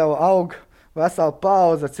 skaidrs, ka tev aug vesela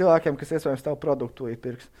paudze ar cilvēkiem, kas iespējams tavu produktu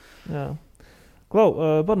pirks. Jā. Klau,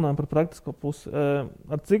 parunājam par praktisko pusi.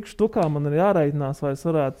 Ar cik štukām man ir jāreitinās, vai es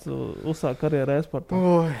varētu uzsākt karjeru e-sportā?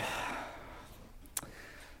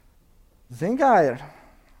 Zini, kā ir?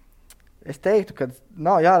 Es teiktu, ka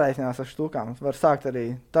nav jāreitinās ar štukām. Var sākt arī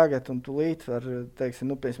tagad un tūlīt var,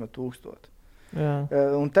 teiksim, piemēram 1000. Jā.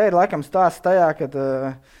 Un te ir laikam stāsts tajā, ka,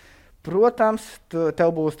 protams,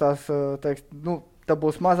 tev būs tās, teiksim, tev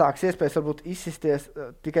būs mazāks iespējas varbūt izsisties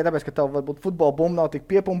tikai tāpēc, ka tev varbūt futbola bumba nav tik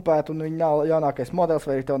piepumpēta un viņa nav jaunākais modelis,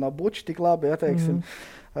 vai arī tev nav buči tik labi, teiksim.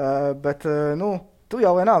 Bet, tu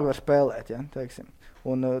jau vienalga var spēlēt, teiksim.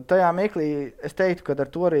 Un tajā mirklī es teiktu, ka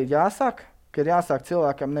ar to arī ir jāsāk, ka ir jāsāk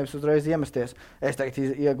cilvēkam nevis uzreiz iemesties. Es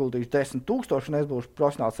teiktu, ieguldīšu 10 000 un es būšu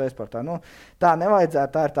profesionāls e-sportā. Tā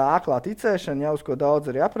nevajadzētu, tā ir tā aklā ticēšana, uz ko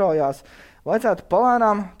daudz arī apraujās. Vajadzētu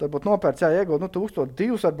palēnām, varbūt nopērts, iegūt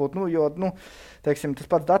 1002, varbūt, jo, teiksim, tas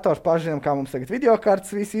pats dators pašiem, kā mums tagad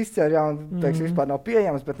videokartes visi izcer, un, teiksim, vispār nav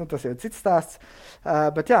pieejams, bet, tas jau ir cits stāsts.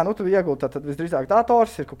 Bet, tu iegūt, tad visdrīzāk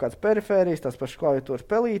dators, ir kaut kāds perifērijas, tās pašas klaviatūras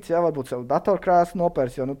pelītes, varbūt savu datorkrāsu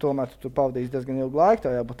nopērts, jo, tomēr tu tur pavadīs diezgan ilgu laiku,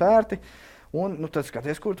 tev jābūt ērti, un, tad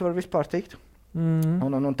skaties, kur tu var vispār tikt.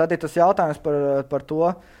 Un tad ir tas jautājums par to,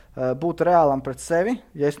 būt reālam pret sevi.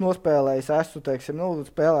 Ja es nospēlēju, esmu, teiksim,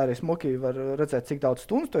 spēlē arī smuki, var redzēt, cik daudz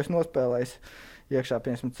stundas tu esi nospēlējis iekšā,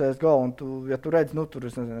 piemēram, CSGO, un ja tu redzi, tur,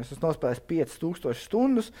 es esmu nospēlējis 5000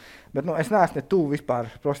 stundas, bet, es neesmu ne tuvu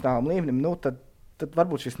vispār profesionālam līmenim, tad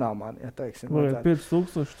varbūt šis nav man, teiksim. Vai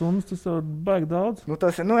 5000 stundas, tas var baigi daudz?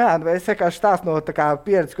 Tas ir, es vienkārši stāstu no tā kā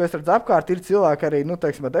pieredzi, ko es redzu apkārt, ir cilvēki arī,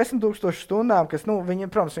 teiksim, ar 10 000 stundām, kas, viņi,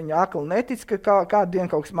 protams, viņi akli netic, ka kādu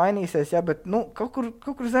dienu kaut kas mainīsies, bet, kaut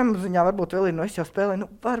kur zemapziņā varbūt vēl ir, es jau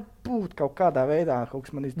spēlēju, varbūt kaut kādā veidā kaut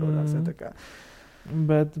kas man izdodās, tā kā.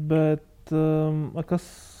 Bet,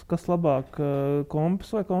 kas labāk,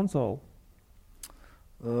 kompis vai konsoli?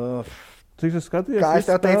 Cik es skatījos? Kā es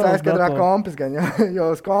tev teicu, aizkadrā kompis gan, jo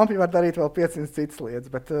uz kompi var darīt vēl 500 citas lietas,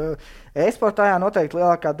 bet e-sportā noteikti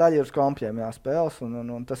lielākā daļa ir uz kompiem spēles,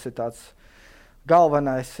 un tas ir tāds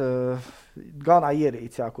galvenā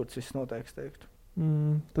ierīce, kur tas viss noteikti teiktu.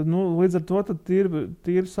 Tad, līdz ar to tad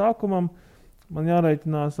tīri sākumam man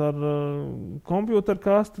jārēķinās ar kompjūteru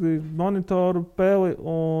kasti, monitoru, peli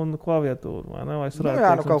un klaviatūru, vai ne? Vai es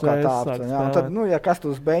varētu, kaut kā tāds. Tad, ja kas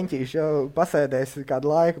tu uz beņķīši jau pasēdēsi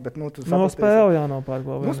kādu laiku, bet, tu sapratīsi. Spēle jānopērk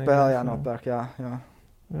vēl vienīgi. Spēle jānopērk, jā.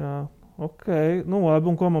 Jā, ok.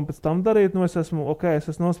 Labi, un ko man pēc tam darīt? Es esmu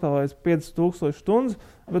nospēlējis 5000 stundas,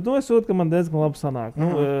 bet, es jūtu, ka man diezgan labi sanāk.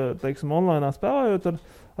 Teiksim, online spēlējot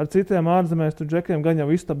ar citiem ārzemēs, tur džekiem gan jau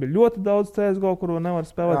istabi ļoti daudz CSGO, kuru nevar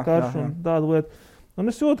spēlēt karšu un tādu lietu. Un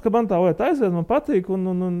es jūtu, ka man tā lieta aiziet, man patīk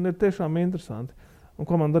un ir tiešām interesanti. Un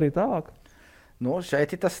ko man darīt tālāk?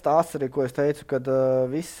 Šeit ir tas stāsts arī, ko es teicu, kad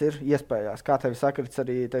viss ir iespējās. Kā tevi sakrits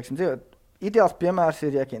arī, teiksim, dzīvē. Ideāls piemērs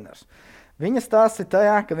ir Jekiners. Viņa stāsts ir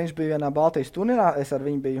tajā, ka viņš bija vienā Baltijas turnīrā, es ar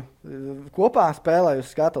viņu biju kopā spēlēju uz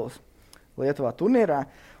skatuves Lietuvā turnīrā.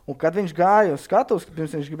 Un kad viņš gāja uz skatuves,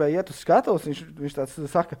 pirms viņš gribēja iet uz skatuves, viņš tāds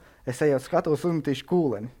saka, es eju uz skatuves un uzmetīšu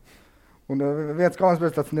kūleni. Un viens komandas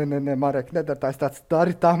bija tāds, ne, Marek, nedara tā, es tāds,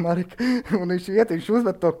 dari tā, Marek. Un viņš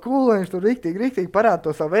uzmet to kūleni, viņš tur riktīgi parāda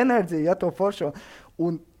to savu enerģiju, to foršo.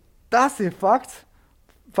 Un tas ir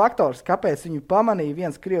faktors, kāpēc viņu pamanīja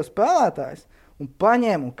viens krievs spēlētājs un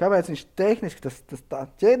paņēma, un kāpēc viņš tehniski tā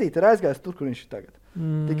ķēdīte ir aizgājis tur, kur viņš ir tagad.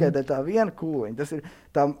 Tikai dēļ tā viena kūleņa. Tas ir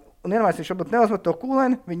tā. Un vienmēr viņš varbūt neuzmet to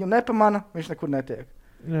kūleni, viņu nepamana, viņš nekur netiek.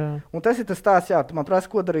 Jā. Un tas ir tas stāsts, tu man prasa,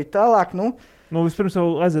 ko darīt tālāk. Vispirms jau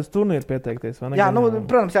aizies turnīru pieteikties, vai ne? Jā,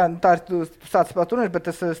 protams, tā ir stāsts par turnīru, bet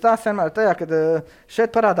tas stāsts vienmēr ir tajā, ka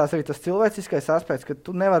šeit parādās arī tas cilvēciskais aspekts, ka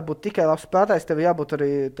tu nevar būt tikai labs spēlētājs, tev jābūt arī,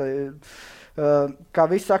 kā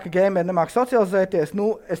visi saka, gameri nemāk socializēties.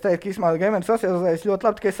 Es teiktu, ka īstenībā gameri socializējas ļoti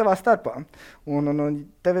labi tikai savā starpā. Un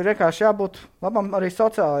tev ir vienkārši jābūt labam arī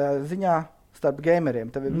sociālajā ziņā, starp gameriem.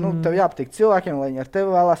 Tev jāpatīk cilvēkiem, lai viņi ar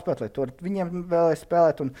tevi vēlās spēlēt, lai tu ar viņiem vēlēs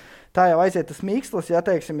spēlēt. Un tā jau aiziet tas mīkslis, ja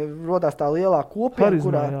teiksim, rodās tā lielā kopiena,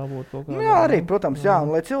 kurā... jābūt kaut kādā. Jā, arī, protams, jā.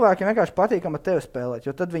 Un lai cilvēkiem vienkārši patīkam ar tevi spēlēt,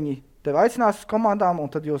 jo tad viņi tevi aicinās uz komandām,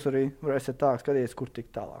 un tad jūs arī varēsiet tā skatīties, kur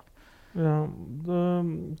tik tālāk. Jā,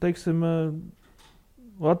 teiksim,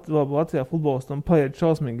 Latvijā futbolistam paiet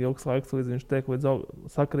šausmīgi ilgs laiks, līdz viņš tiek līdz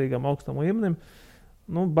sakarīgam augstam līmenim.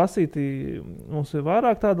 Basītī mums ir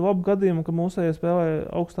vairāk tādu labu gadījumu, ka mūsējie spēlē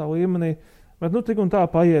augstā līmenī, bet tik un tā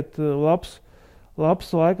paiet labs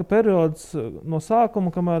laika periods no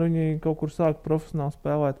sākuma, kamēr viņi kaut kur sāk profesionāli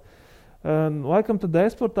spēlēt. Laikam tad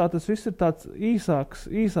e-sportā tas viss ir tāds īsāks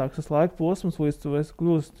tas laika posms, līdz tu esi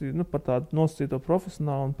kļūst par tādu nosacīto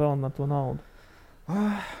profesionālu un pelni ar to naudu.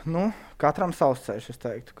 Katram savs ceļš, es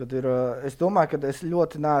teiktu. Es domāju, ka es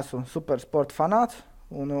ļoti neesmu supersporta fanāts.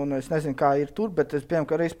 Un es nezinu, kā ir tur, bet es pieņemu,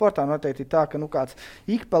 ka arī sportā noteikti tā, ka kāds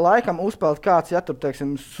ik pa laikam uzspēlēt kāds, ja tur,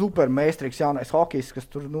 teiksim, supermeistrīgs jaunais hokejs, kas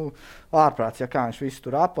tur, ārprāts, ja kā viņš visu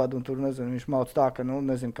tur apvada un tur, nezinu, viņš mauc tā, ka,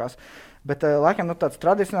 nezinu kas. Bet, laikam, tāds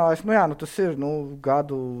tradicionālais, tas ir,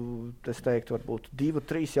 gadu, es teiktu, varbūt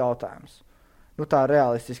 2-3 jautājums. Tā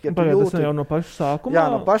realistiski. Ja tas jau no paša sākuma? Jā,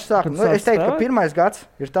 no paša sākuma. Es teiktu, ka pirmais gads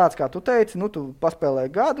ir tāds, kā tu teici, tu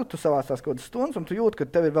paspēlēji gadu, tu savās tās kaut kādas stundas un tu jūti, ka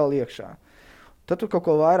tev ir vēl iekšā. Tad tu kaut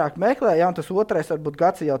ko vairāk meklē, un tas otrais varbūt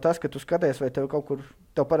gads jau tas, ka tu skaties, vai tev kaut kur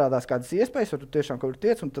tev parādās kādas iespējas, vai tu tiešām kaut kur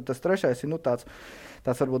tiec, un tad tas trešais ir tāds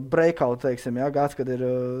varbūt breakout, teiksim, gads, kad ir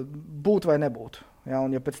būt vai nebūt. Ja,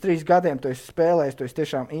 un ja pēc 3 gadiem tu esi spēlējis, tu esi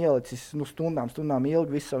tiešām ielicis stundām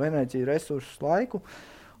ilgi visu savu enerģiju, resursus, laiku,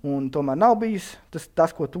 un tomēr nav bijis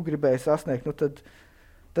tas ko tu gribēji sasniegt,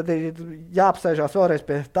 tad ir jāapsēžās vēlreiz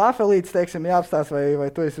pie tāfelītes, teiksim, jāapstās, vai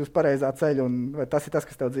tu esi uz pareizā ceļa, un vai tas ir tas,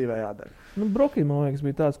 kas tev dzīvē jādara. Brokī, man liekas,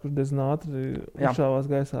 bija tāds, kurš diezgan ātri uzšāvās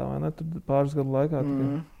gaisā, vai ne? Tur pāris gadu laikā.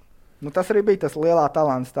 Tas arī bija tas lielā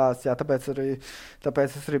talanta stāsts, jā, tāpēc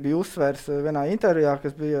es arī biju uzsvērs vienā intervijā,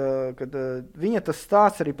 kas bija, kad viņa tas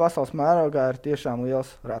stāsts arī pasaules mērogā ir tiešām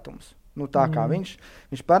liels ratums. Tā kā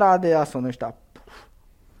viņš parādījās, un viņš tā...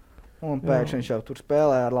 Un pēkšņi viņš jau tur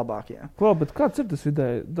spēlē ar labākajiem. Bet kāds ir tas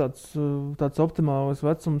vidēji tāds optimālais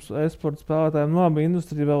vecums e-sporta spēlētājiem? Labi,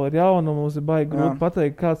 industrija vēl ir jauna, mums ir baigi grūti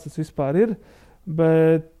pateikt, kāds tas vispār ir.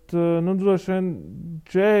 Bet, droši vien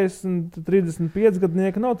 40, 35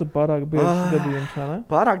 gadnieki nav tur pārāk bieži gadījums, vai ne?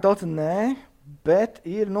 Pārāk daudz nē, bet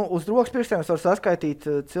ir, uz rokas pirkstiem es varu saskaitīt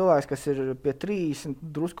cilvēks, kas ir pie 30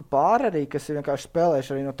 drusku pāri arī, kas ir vienkārši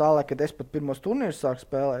spēlējuši arī no tā, kad es pat pirmos turnīrus sāku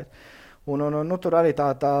spēlēt. Un tur arī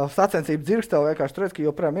tā sacensība dzirkstēl vienkārši turēt, ka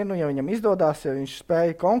joprojām ir, ja viņam izdodās, ja viņš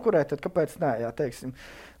spēja konkurēt, tad kāpēc nē, jā, teiksim.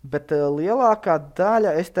 Bet lielākā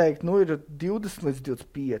daļa, es teiktu, ir 20 līdz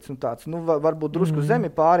 25. Tāds, varbūt drusku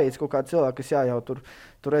zemi pārīts kaut kādi cilvēki, kas jau tur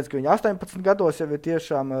redz, ka viņi 18 gados jau ir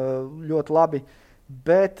tiešām ļoti labi.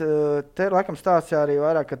 Bet te ir laikam stāsts arī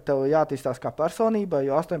vairāk, ka tev jātīstās kā personība,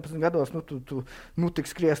 jo 18 gados tu tik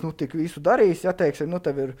skries, tik visu darīs, ja teiksim,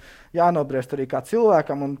 tev ir jānobriest arī kā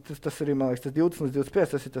cilvēkam, un tas arī, man liekas, tas 20 līdz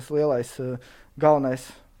 25, tas ir tas lielais galvenais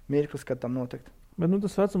mirklis, kad tam notikt. Bet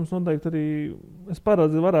tas vecums noteikti arī, es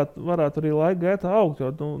parādzi, varētu arī laika gaitā augt, jo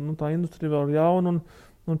tā industrija vēl ir jauna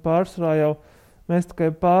un pārsvarā jau mēs tikai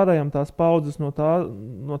pārējām tās paudzes no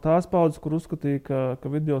tās paudzes, kur uzskatīja, ka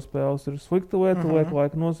video spēles ir slikta lieta,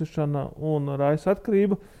 laika nosišana un raisa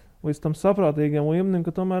atkarība, līdz tam saprātīgiem līmenim,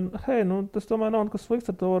 ka tomēr, tas tomēr nav nekas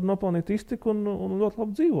slikts, ar to var nopelnīt iztiku un ļoti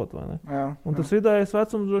labi dzīvot, vai ne? Jā. Un tas vidējais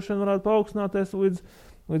vecums droši vien varētu paaugstināties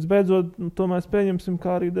līdz beidzot, to mēs pieņemsim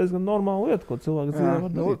kā arī diezgan normālu lietu, ko cilvēks dzīvē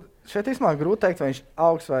var darīt. Šeit īstenībā grūti teikt, vai viņš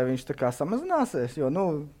augs vai viņš tā kā samazināsies, jo,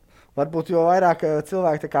 varbūt jo vairāk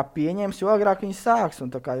cilvēki pieņems, jo agrāk viņi sāks. Un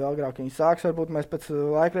jo agrāk viņi sāks, varbūt mēs pēc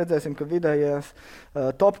laika redzēsim, ka vidējais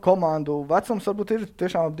top komandu vecums varbūt ir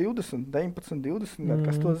tiešām 20, 19, 20 gadu,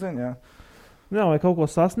 kas to zina. Jā, vai kaut ko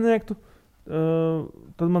sasniegtu,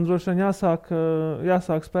 tad man droši vien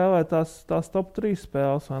jāsāk spēlēt tās top 3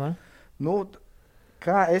 spēles, vai ne?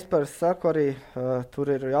 Kā es parasti saku, arī tur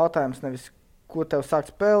ir jautājums nevis, ko tev sāk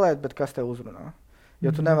spēlēt, bet kas tev uzrunā. Jo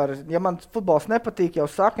tu nevari, ja man futbols nepatīk jau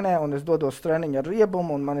saknē, un es dodos treniņu ar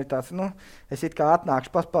riebumu, un man ir tāds, es it kā atnākšu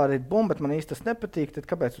paspārīt bumbu, bet man īsti tas nepatīk, tad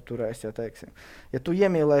kāpēc tu turēsi, jau teiksim. Ja tu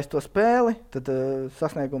iemīlēsi to spēli, tad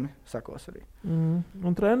sasniegumi sakos arī.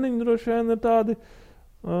 Un treniņi droši vien ir tādi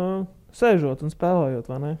sēžot un spēlējot,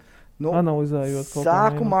 vai ne? Analizējot kaut ko.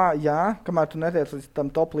 Sākumā, jā, kamēr tu netiec līdz tam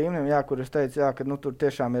top līmenim, jā, kur es teicu, jā, ka tur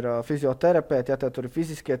tiešām ir fizioterapeiti, jā, tur ir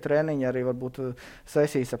fiziskie treniņi, arī varbūt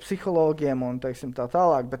sesijas ar psihologiem un, teiksim, tā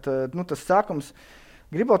tālāk, bet tas sākums,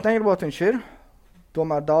 gribot, negribot, viņš ir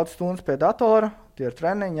tomēr daudz stundas pie datora, tie ir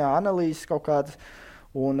treniņi, analīzes kaut kādas,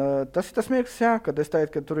 Un tas ir tas mirklis, kad es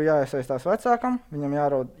teiktu, ka tur ir jāiesaistās vecākam, viņam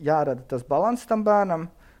jārada tas balanss tam bērnam,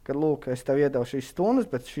 kad, lūk, es tev iedevu šīs stundas,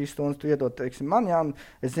 bet šīs stundas tu iedod, teiksim, man,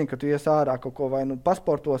 es zinu, ka tu ies ārā kaut ko vai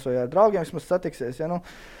pasportos vai ar draugiem vismaz satiksies,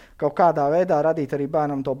 kaut kādā veidā radīt arī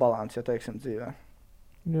bērnam to balansu, teiksim, dzīvē.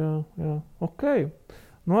 Jā, ok.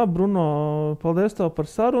 Bruno, paldies tev par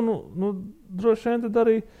sarunu. Droši vien tad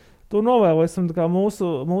arī to novēlēsim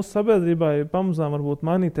mūsu sabiedrībai pamazām varbūt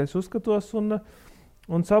mainīties uzskatos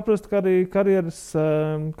un saprast, ka arī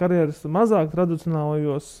karjeras mazāk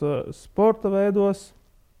tradicionālajos sporta veidos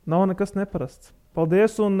nav nekas neparasts.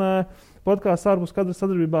 Paldies, un podkāsts ārpus kadra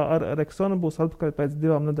sadarbībā ar Rexona būs atpakaļ pēc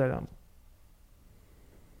 2 nedēļām.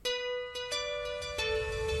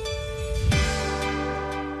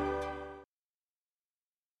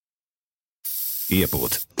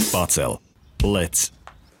 Iepūt, pacel, lec,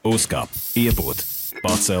 uzkāp, iepūt,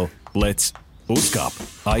 pacel, lec, uzkāp,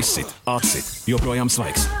 aizsit, atsit, joprojām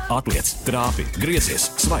svaigs, atliec, trāpi, griezies,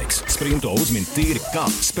 svaigs, sprinto, uzmin, tīri,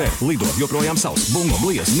 kāp, spēr, lido, joprojām savs, bungo,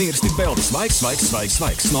 bliez, nirsti, peldi, svaigs,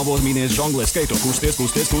 snowboard, mīnies, žonglē, skaito,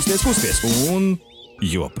 kusties, un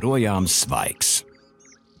joprojām svaigs.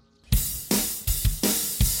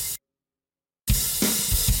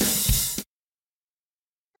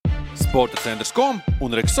 Sporta centrs.com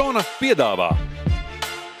un Rexona piedāvā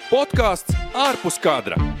podkāsts ārpus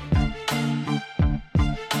kadra.